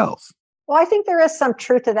than yourself. Well, I think there is some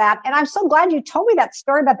truth to that. And I'm so glad you told me that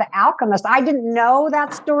story about the alchemist. I didn't know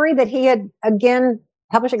that story, that he had, again,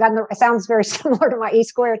 published. It sounds very similar to my E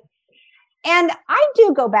Squared. And I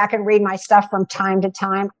do go back and read my stuff from time to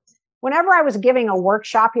time. Whenever I was giving a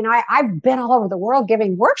workshop, I've been all over the world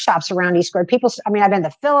giving workshops around E Squared. I've been in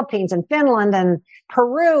the Philippines and Finland and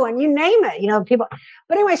Peru and you name it, people.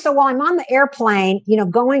 But anyway, so while I'm on the airplane,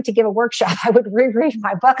 going to give a workshop, I would reread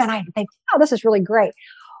my book and I'd think, oh, this is really great.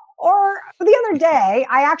 Or the other day,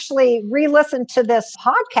 I actually re-listened to this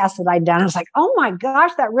podcast that I'd done. I was like, oh my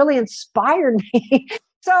gosh, that really inspired me.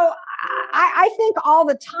 So I think all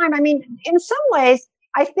the time, in some ways,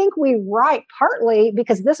 I think we write partly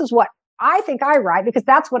because this is what I think I write, because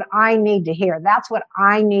that's what I need to hear. That's what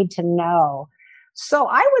I need to know. So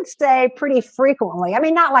I would say pretty frequently,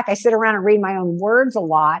 not like I sit around and read my own words a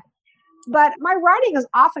lot, but my writing is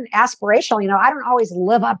often aspirational. I don't always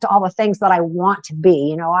live up to all the things that I want to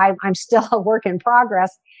be. I'm still a work in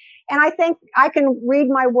progress. And I think I can read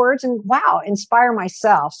my words and, inspire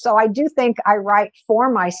myself. So I do think I write for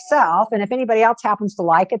myself. And if anybody else happens to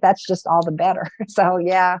like it, that's just all the better. So,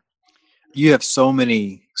 yeah. You have so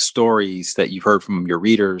many stories that you've heard from your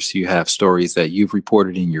readers. You have stories that you've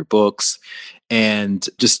reported in your books. And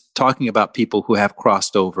just talking about people who have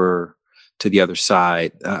crossed over to the other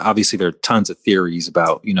side. Obviously, there are tons of theories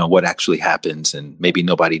about, what actually happens, and maybe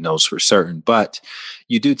nobody knows for certain. But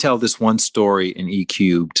you do tell this one story in E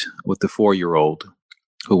Cubed with the 4-year-old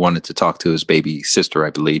who wanted to talk to his baby sister, I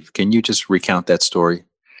believe. Can you just recount that story?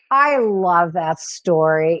 I love that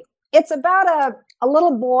story. It's about a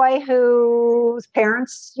little boy whose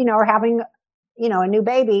parents, are having, a new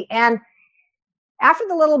baby. And after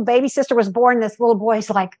the little baby sister was born, this little boy's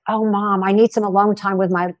like, oh, Mom, I need some alone time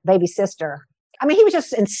with my baby sister. He was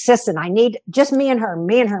just insistent. I need just me and her.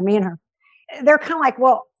 They're kind of like,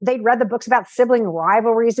 well, they'd read the books about sibling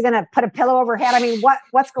rivalries. They're going to put a pillow over her head.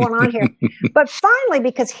 What's going on here? But finally,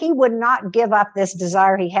 because he would not give up this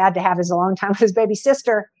desire he had to have his alone time with his baby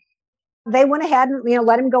sister, they went ahead and,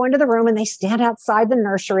 let him go into the room, and they stand outside the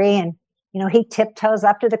nursery, and, he tiptoes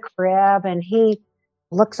up to the crib, and he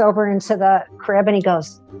looks over into the crib and he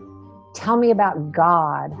goes, tell me about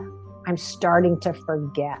God. I'm starting to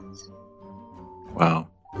forget. Wow.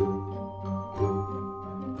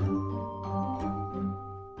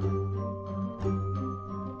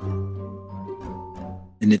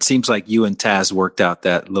 And it seems like you and Taz worked out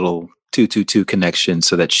that little 222 connection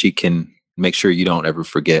so that she can make sure you don't ever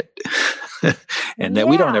forget and that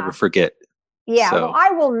we don't ever forget. Yeah, so. Well,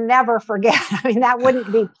 I will never forget. That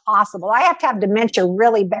wouldn't be possible. I have to have dementia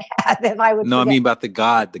really bad if I would. No, forget. About the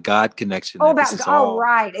God connection.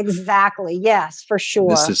 Right, exactly. Yes, for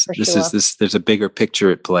sure. There's a bigger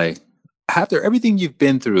picture at play. After everything you've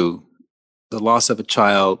been through, the loss of a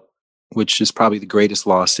child, which is probably the greatest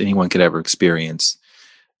loss anyone could ever experience,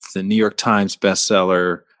 the New York Times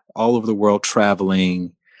bestseller, all over the world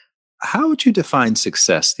traveling. How would you define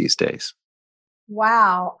success these days?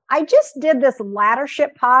 Wow. I just did this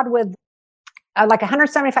laddership pod with like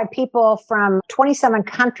 175 people from 27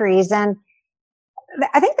 countries. And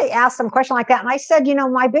I think they asked some question like that. And I said,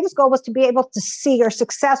 my biggest goal was to be able to see, or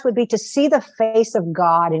success would be to see the face of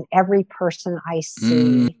God in every person I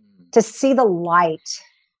see, to see the light.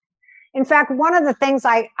 In fact, one of the things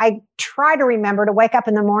I try to remember, to wake up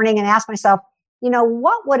in the morning and ask myself,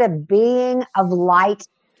 what would a being of light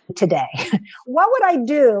today? What would I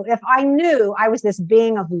do if I knew I was this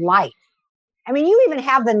being of light? You even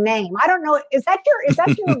have the name. I don't know. Is that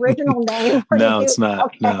your original name? No, it's not.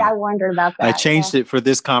 Okay, no. I wondered about that. I changed it for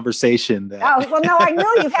this conversation. Oh, well, no, I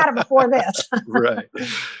know you've had it before this. Right.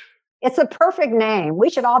 It's a perfect name. We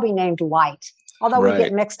should all be named Light. Although we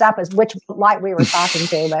get mixed up as which light we were talking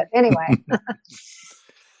to. But anyway.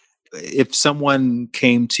 If someone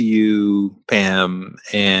came to you, Pam,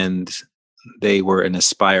 and they were an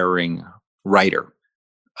aspiring writer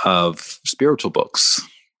of spiritual books,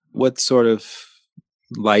 what sort of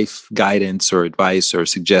life guidance or advice or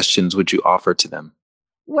suggestions would you offer to them?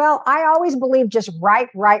 Well, I always believe just write.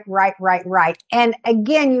 And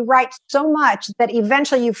again, you write so much that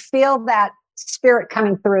eventually you feel that spirit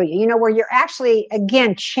coming through you, where you're actually,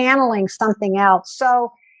 again, channeling something else.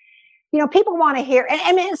 So, people want to hear,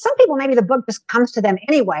 and some people, maybe the book just comes to them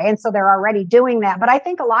anyway. And so they're already doing that. But I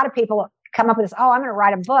think a lot of people come up with this, I'm going to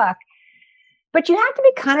write a book. But you have to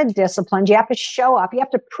be kind of disciplined. You have to show up. You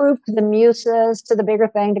have to prove to the muses, to the bigger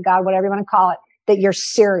thing, to God, whatever you want to call it, that you're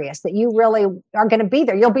serious, that you really are going to be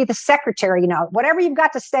there. You'll be the secretary, whatever you've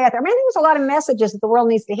got to say out there. I think there's a lot of messages that the world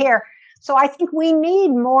needs to hear. So I think we need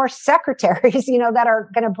more secretaries, that are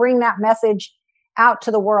going to bring that message out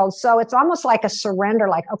to the world. So it's almost like a surrender,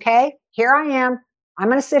 like, okay, here I am. I'm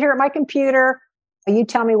going to sit here at my computer. You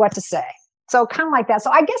tell me what to say. So kind of like that.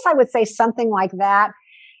 So I guess I would say something like that.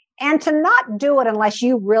 And to not do it unless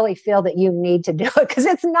you really feel that you need to do it, because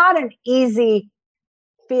it's not an easy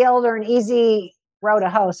field or an easy road to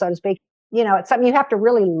hoe, so to speak. It's something you have to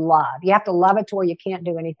really love. You have to love it to where you can't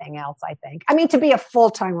do anything else, I think. I mean, to be a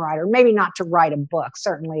full-time writer, maybe not to write a book.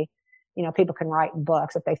 Certainly, people can write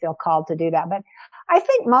books if they feel called to do that. But I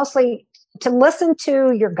think mostly to listen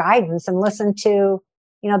to your guidance and listen to,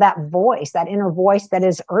 that voice, that inner voice that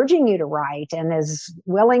is urging you to write and is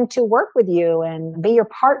willing to work with you and be your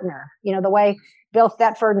partner. The way Bill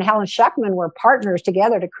Thetford and Helen Schuckman were partners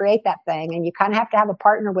together to create that thing. And you kind of have to have a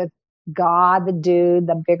partner with God, the dude,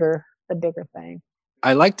 the bigger thing.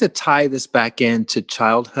 I like to tie this back into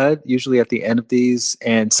childhood, usually at the end of these.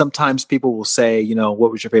 And sometimes people will say,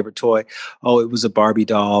 what was your favorite toy? Oh, it was a Barbie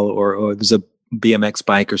doll, or it was a BMX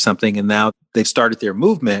bike or something. And now they've started their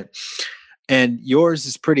movement. And yours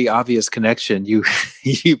is pretty obvious connection.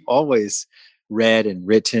 You've always read and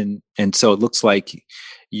written. And so it looks like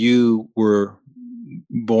you were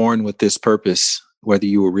born with this purpose, whether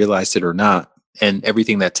you realized it or not. And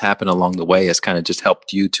everything that's happened along the way has kind of just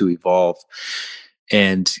helped you to evolve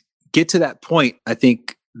and get to that point. I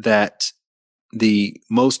think that the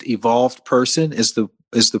most evolved person is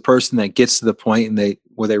the person that gets to the point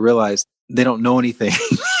where they realize they don't know anything,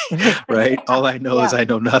 right? All I know is I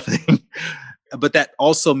know nothing. But that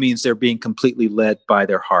also means they're being completely led by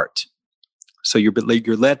their heart. So you're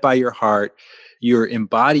led by your heart. You're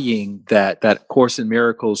embodying that Course in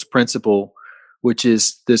Miracles principle, which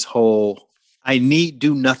is this whole, I need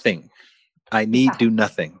do nothing. I need do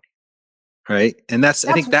nothing. Right. And I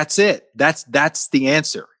think that's it. That's the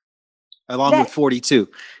answer, along with 42.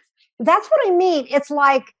 That's what I mean. It's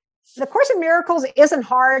like the Course in Miracles isn't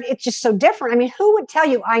hard. It's just so different. I mean, who would tell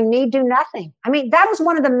you I need do nothing? I mean, that is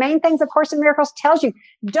one of the main things the Course in Miracles tells you.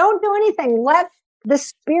 Don't do anything. Let the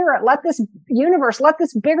spirit, let this universe, let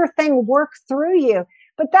this bigger thing work through you.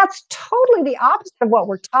 But that's totally the opposite of what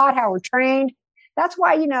we're taught, how we're trained. That's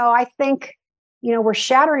why, I think, we're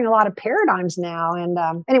shattering a lot of paradigms now. And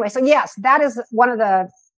anyway, so yes, that is one of the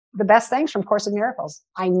best things from Course in Miracles.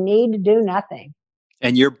 I need to do nothing.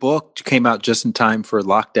 And your book came out just in time for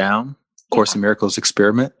lockdown, Course in Miracles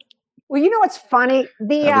experiment. Well, what's funny?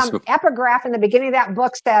 The epigraph in the beginning of that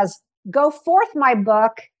book says, "Go forth, my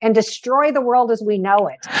book, and destroy the world as we know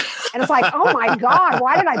it." And it's like, oh my God,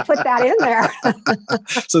 why did I put that in there?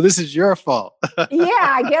 So this is your fault. Yeah,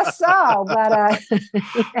 I guess so. But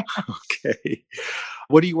Okay.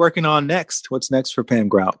 What are you working on next? What's next for Pam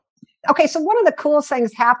Grout? Okay, so one of the coolest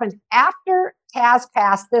things happened after Taz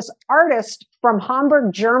passed. This artist from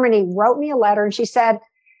Hamburg, Germany, wrote me a letter, and she said,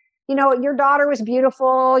 your daughter was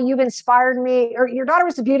beautiful. You've inspired me, or your daughter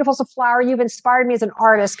was as beautiful as a flower. You've inspired me as an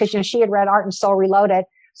artist, because she had read Art and Soul Reloaded.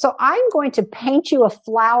 So I'm going to paint you a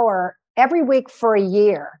flower every week for a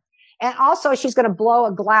year. And also she's going to blow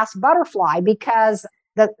a glass butterfly, because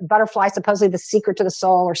the butterfly is supposedly the secret to the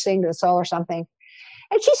soul, or seeing to the soul or something.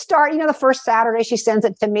 And she started, the first Saturday she sends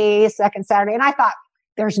it to me, second Saturday. And I thought,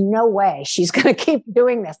 there's no way she's going to keep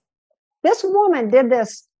doing this. This woman did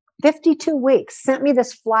this 52 weeks, sent me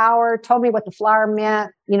this flower, told me what the flower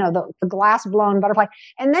meant, the glass blown butterfly.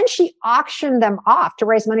 And then she auctioned them off to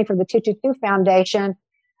raise money for the 222 Foundation.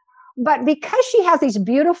 But because she has these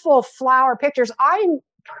beautiful flower pictures, I'm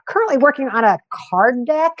currently working on a card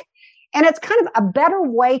deck, and it's kind of a better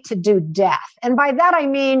way to do death. And by that, I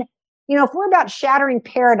mean, if we're about shattering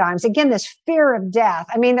paradigms, again, this fear of death,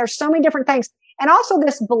 I mean, there's so many different things. And also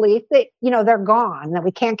this belief that, they're gone, that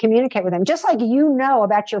we can't communicate with them. Just like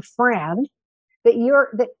about your friend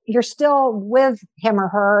that you're still with him or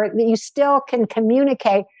her, that you still can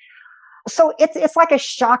communicate. So it's like a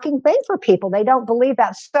shocking thing for people. They don't believe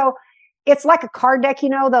that. So it's like a card deck,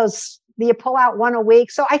 those you pull out one a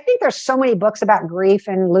week. So I think there's so many books about grief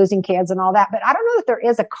and losing kids and all that, but I don't know that there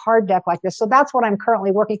is a card deck like this. So that's what I'm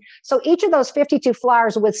currently working. So each of those 52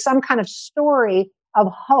 flowers with some kind of story of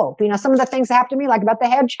hope, some of the things that happened to me, like about the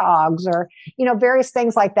hedgehogs or, various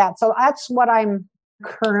things like that. So that's what I'm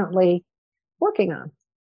currently working on.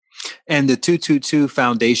 And the 222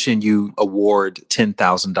 Foundation, you award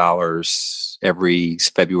 $10,000 every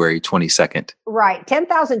February 22nd. Right.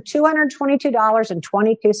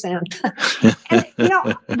 $10,222.22. And,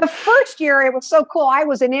 the first year it was so cool. I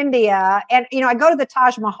was in India and, I go to the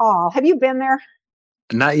Taj Mahal. Have you been there?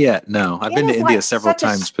 Not yet. No, I've been to India several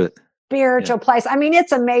times, but spiritual place. I mean,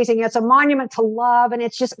 it's amazing. It's a monument to love. And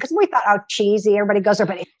it's just because we thought, cheesy. Everybody goes there,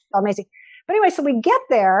 but it's so amazing. But anyway, so we get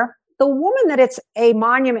there. The woman that it's a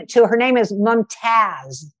monument to, her name is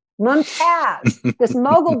Mumtaz. This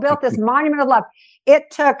mogul built this monument of love. It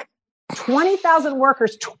took 20,000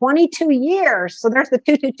 workers, 22 years. So there's the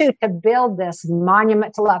 222 to build this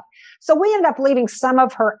monument to love. So we ended up leaving some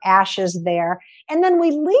of her ashes there. And then we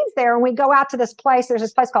leave there and we go out to this place. There's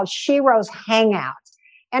this place called Shiro's Hangout.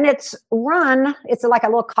 And it's like a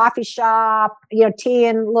little coffee shop, tea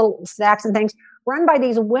and little snacks and things, run by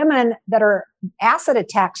these women that are acid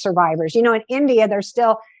attack survivors. In India, there's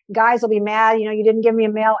still guys will be mad, you didn't give me a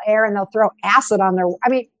male heir, and they'll throw acid on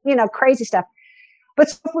crazy stuff. But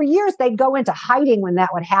for years, they'd go into hiding when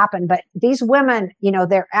that would happen. But these women,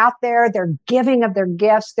 they're out there, they're giving of their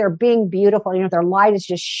gifts, they're being beautiful, their light is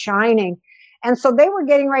just shining. And so they were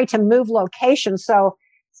getting ready to move location. So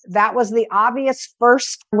that was the obvious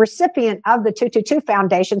first recipient of the 222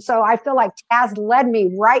 Foundation. So I feel like Taz led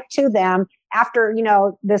me right to them after,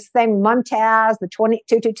 this thing, Mumtaz, the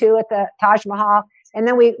 222 at the Taj Mahal. And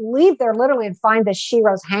then we leave there literally and find the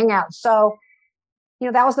Shiro's Hangout. So,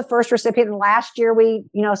 that was the first recipient. And last year we,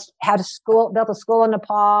 had built a school in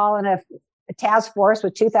Nepal and a Taz forest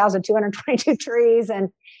with 2,222 trees. And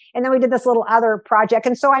then we did this little other project.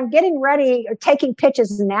 And so I'm getting ready, taking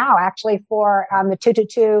pitches now actually for the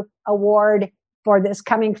 222 award for this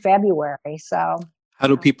coming February. So how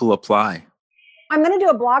do people apply? I'm going to do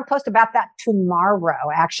a blog post about that tomorrow,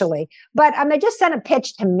 actually. But they just sent a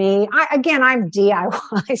pitch to me. I'm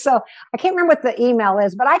DIY, so I can't remember what the email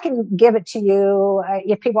is, but I can give it to you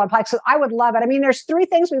if people want to apply. So I would love it. I mean, there's 3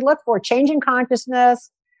 things we look for: changing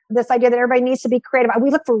consciousness, this idea that everybody needs to be creative.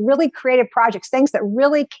 We look for really creative projects, things that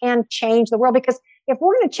really can change the world. Because if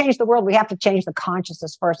we're going to change the world, we have to change the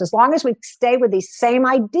consciousness first. As long as we stay with these same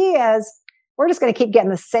ideas, we're just going to keep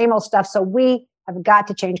getting the same old stuff. So we have got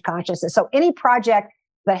to change consciousness. So any project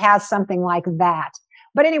that has something like that.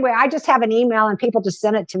 But anyway, I just have an email and people just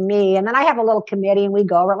send it to me. And then I have a little committee and we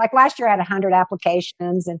go over it. Like last year I had 100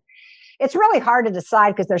 applications, and it's really hard to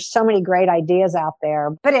decide because there's so many great ideas out there.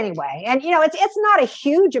 But anyway, and it's not a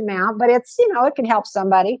huge amount, but it's, it can help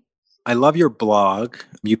somebody. I love your blog.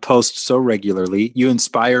 You post so regularly. You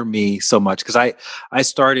inspire me so much because I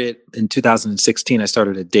started in 2016, I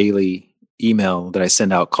started a daily email that I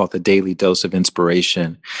send out called the Daily Dose of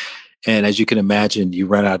Inspiration. And as you can imagine, you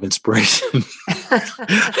run out of inspiration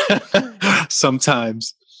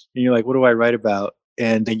sometimes. And you're like, what do I write about?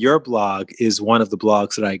 And then your blog is one of the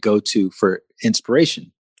blogs that I go to for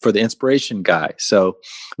inspiration, for the inspiration guy. So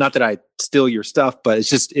not that I steal your stuff, but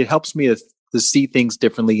it helps me to see things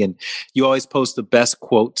differently. And you always post the best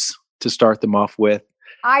quotes to start them off with.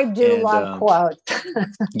 I do love quotes.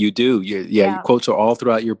 You do. Your quotes are all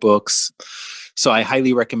throughout your books. So I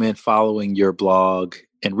highly recommend following your blog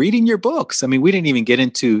and reading your books. I mean, we didn't even get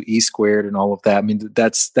into E Squared and all of that. I mean,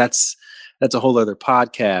 that's a whole other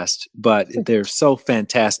podcast, but they're so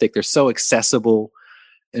fantastic. They're so accessible.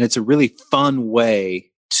 And it's a really fun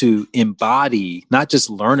way to embody, not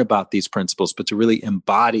just learn about these principles, but to really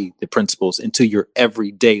embody the principles into your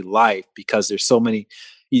everyday life, because there's so many.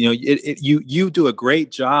 You do a great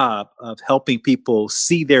job of helping people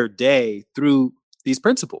see their day through these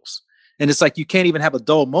principles. And it's like you can't even have a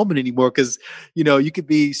dull moment anymore because, you could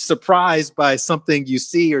be surprised by something you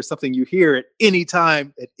see or something you hear at any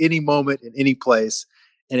time, at any moment, in any place.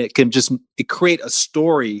 And it can create a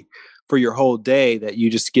story for your whole day that you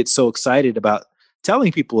just get so excited about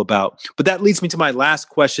telling people about. But that leads me to my last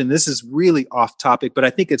question. This is really off topic, but I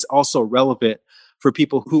think it's also relevant for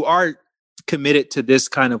people who are committed to this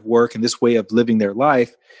kind of work and this way of living their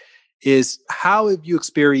life. Is how have you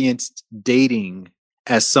experienced dating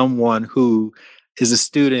as someone who is a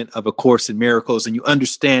student of A Course in Miracles and you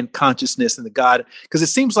understand consciousness and the God? Because it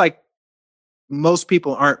seems like most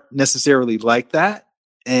people aren't necessarily like that.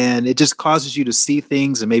 and it just causes you to see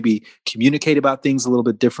things and maybe communicate about things a little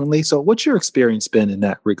bit differently. So what's your experience been in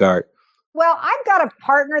that regard? Well, I've got a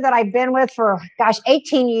partner that I've been with for,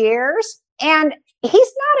 18 years. And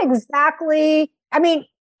he's not exactly, I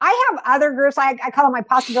have other groups, I call them my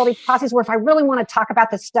possibility posses, where if I really want to talk about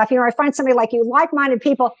this stuff, I find somebody like you, like-minded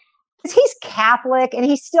people, because he's Catholic and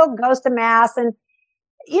he still goes to mass. And,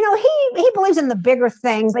 he believes in the bigger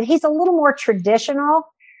things, but he's a little more traditional.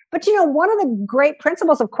 But, one of the great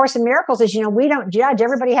principles of Course in Miracles is, we don't judge.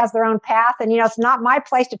 Everybody has their own path. And, it's not my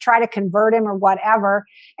place to try to convert him or whatever.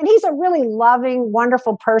 And he's a really loving,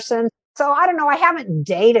 wonderful person. So I don't know. I haven't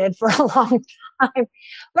dated for a long time.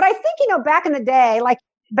 But I think, back in the day, like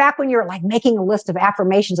back when you were like making a list of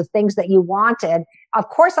affirmations of things that you wanted, of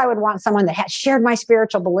course, I would want someone that had shared my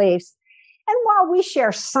spiritual beliefs. And while we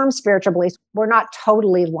share some spiritual beliefs, we're not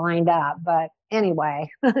totally lined up. But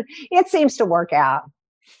anyway, it seems to work out.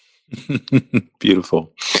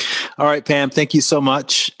 Beautiful. All right, Pam, thank you so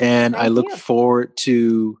much. And I look forward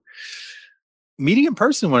to meeting in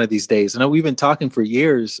person one of these days. I know we've been talking for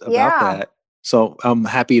years about that. So I'm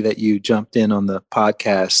happy that you jumped in on the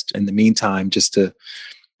podcast in the meantime, just to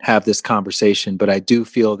have this conversation. But I do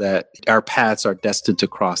feel that our paths are destined to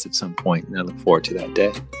cross at some point, and I look forward to that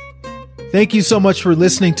day. Thank you so much for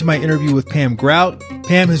listening to my interview with Pam Grout.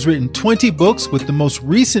 Pam has written 20 books, with the most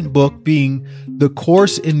recent book being The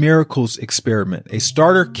Course in Miracles Experiment, a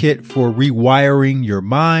starter kit for rewiring your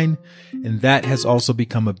mind. And that has also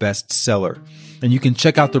become a bestseller. And you can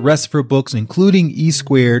check out the rest of her books, including E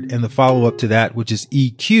Squared and the follow-up to that, which is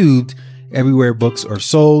E Cubed, everywhere books are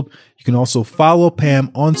sold. You can also follow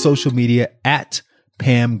Pam on social media at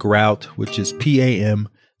Pam Grout, which is PAMGROUT.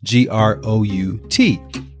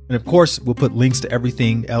 And of course, we'll put links to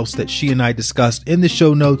everything else that she and I discussed in the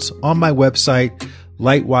show notes on my website,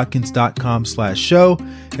 lightwatkins.com/show.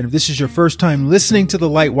 And if this is your first time listening to the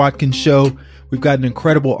Light Watkins Show, we've got an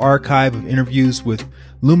incredible archive of interviews with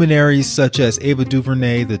luminaries such as Ava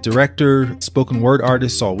DuVernay, the director, spoken word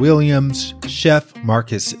artist Saul Williams, chef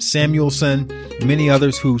Marcus Samuelson, and many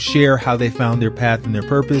others who share how they found their path and their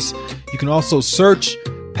purpose. You can also search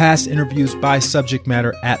past interviews by subject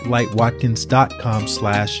matter at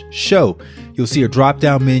lightwatkins.com/show. You'll see a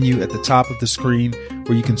drop-down menu at the top of the screen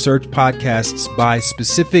where you can search podcasts by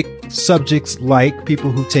specific subjects, like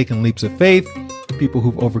people who've taken leaps of faith, people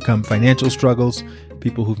who've overcome financial struggles,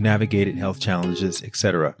 people who've navigated health challenges,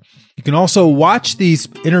 etc. You can also watch these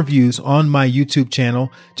interviews on my YouTube channel.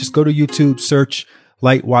 Just go to YouTube, search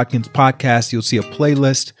Light Watkins Podcast. You'll see a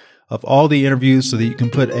playlist of all the interviews so that you can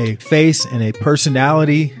put a face and a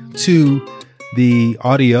personality to the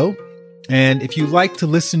audio. And if you like to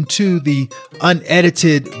listen to the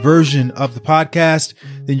unedited version of the podcast,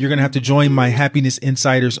 then you're going to have to join my Happiness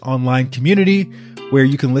Insiders online community, where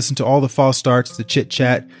you can listen to all the false starts, the chit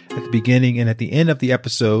chat at the beginning and at the end of the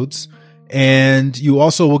episodes. And you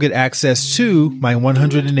also will get access to my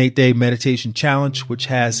 108-day meditation challenge, which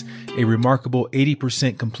has a remarkable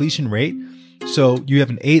 80% completion rate. So you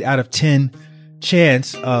have an 8 out of 10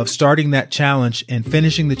 chance of starting that challenge and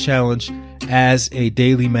finishing the challenge as a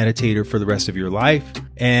daily meditator for the rest of your life.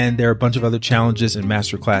 And there are a bunch of other challenges and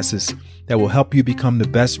masterclasses that will help you become the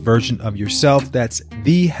best version of yourself. That's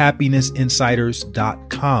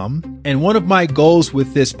thehappinessinsiders.com. And one of my goals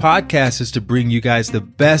with this podcast is to bring you guys the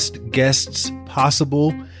best guests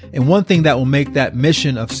possible. And one thing that will make that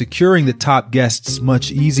mission of securing the top guests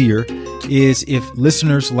much easier is if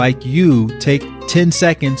listeners like you take 10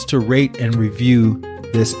 seconds to rate and review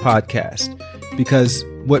this podcast. Because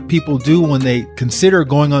what people do when they consider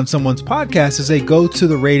going on someone's podcast is they go to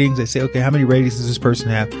the ratings. They say, okay, how many ratings does this person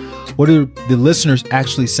have? What are the listeners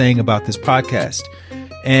actually saying about this podcast?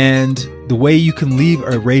 And the way you can leave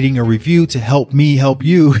a rating or review to help me help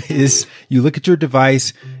you is you look at your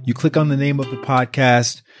device, you click on the name of the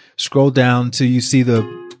podcast, scroll down till you see the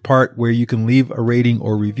part where you can leave a rating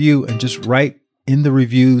or review, and just write in the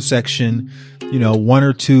review section, 1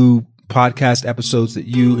 or 2 podcast episodes that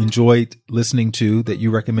you enjoyed listening to, that you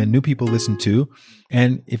recommend new people listen to.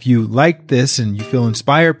 And if you like this and you feel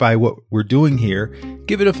inspired by what we're doing here,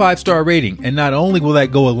 give it a 5-star rating. And not only will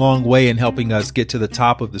that go a long way in helping us get to the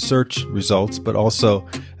top of the search results, but also,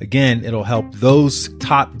 again, it'll help those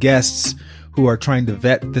top guests who are trying to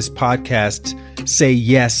vet this podcast say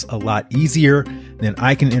yes a lot easier. Then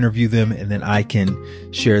I can interview them, and then I can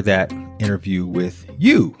share that interview with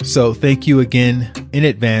you. So thank you again in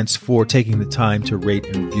advance for taking the time to rate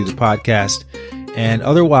and review the podcast. And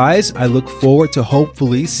otherwise, I look forward to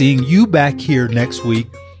hopefully seeing you back here next week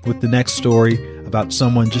with the next story about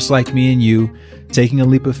someone just like me and you taking a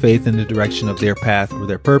leap of faith in the direction of their path or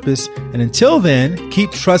their purpose. And until then,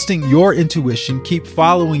 keep trusting your intuition, keep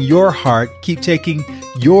following your heart, keep taking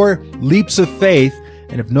your leaps of faith.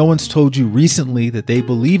 And if no one's told you recently that they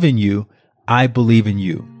believe in you, I believe in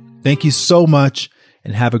you. Thank you so much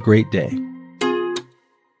and have a great day.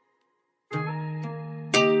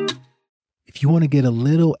 If you want to get a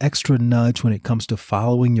little extra nudge when it comes to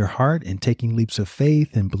following your heart and taking leaps of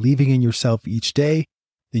faith and believing in yourself each day,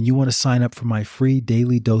 then you want to sign up for my free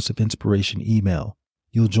daily dose of inspiration email.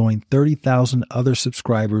 You'll join 30,000 other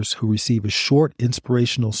subscribers who receive a short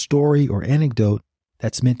inspirational story or anecdote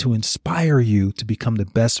that's meant to inspire you to become the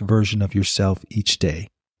best version of yourself each day.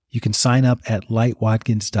 You can sign up at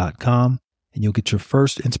lightwatkins.com and you'll get your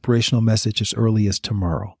first inspirational message as early as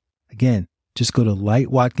tomorrow. Again, just go to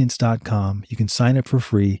lightwatkins.com. You can sign up for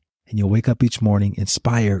free and you'll wake up each morning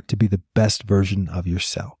inspired to be the best version of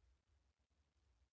yourself.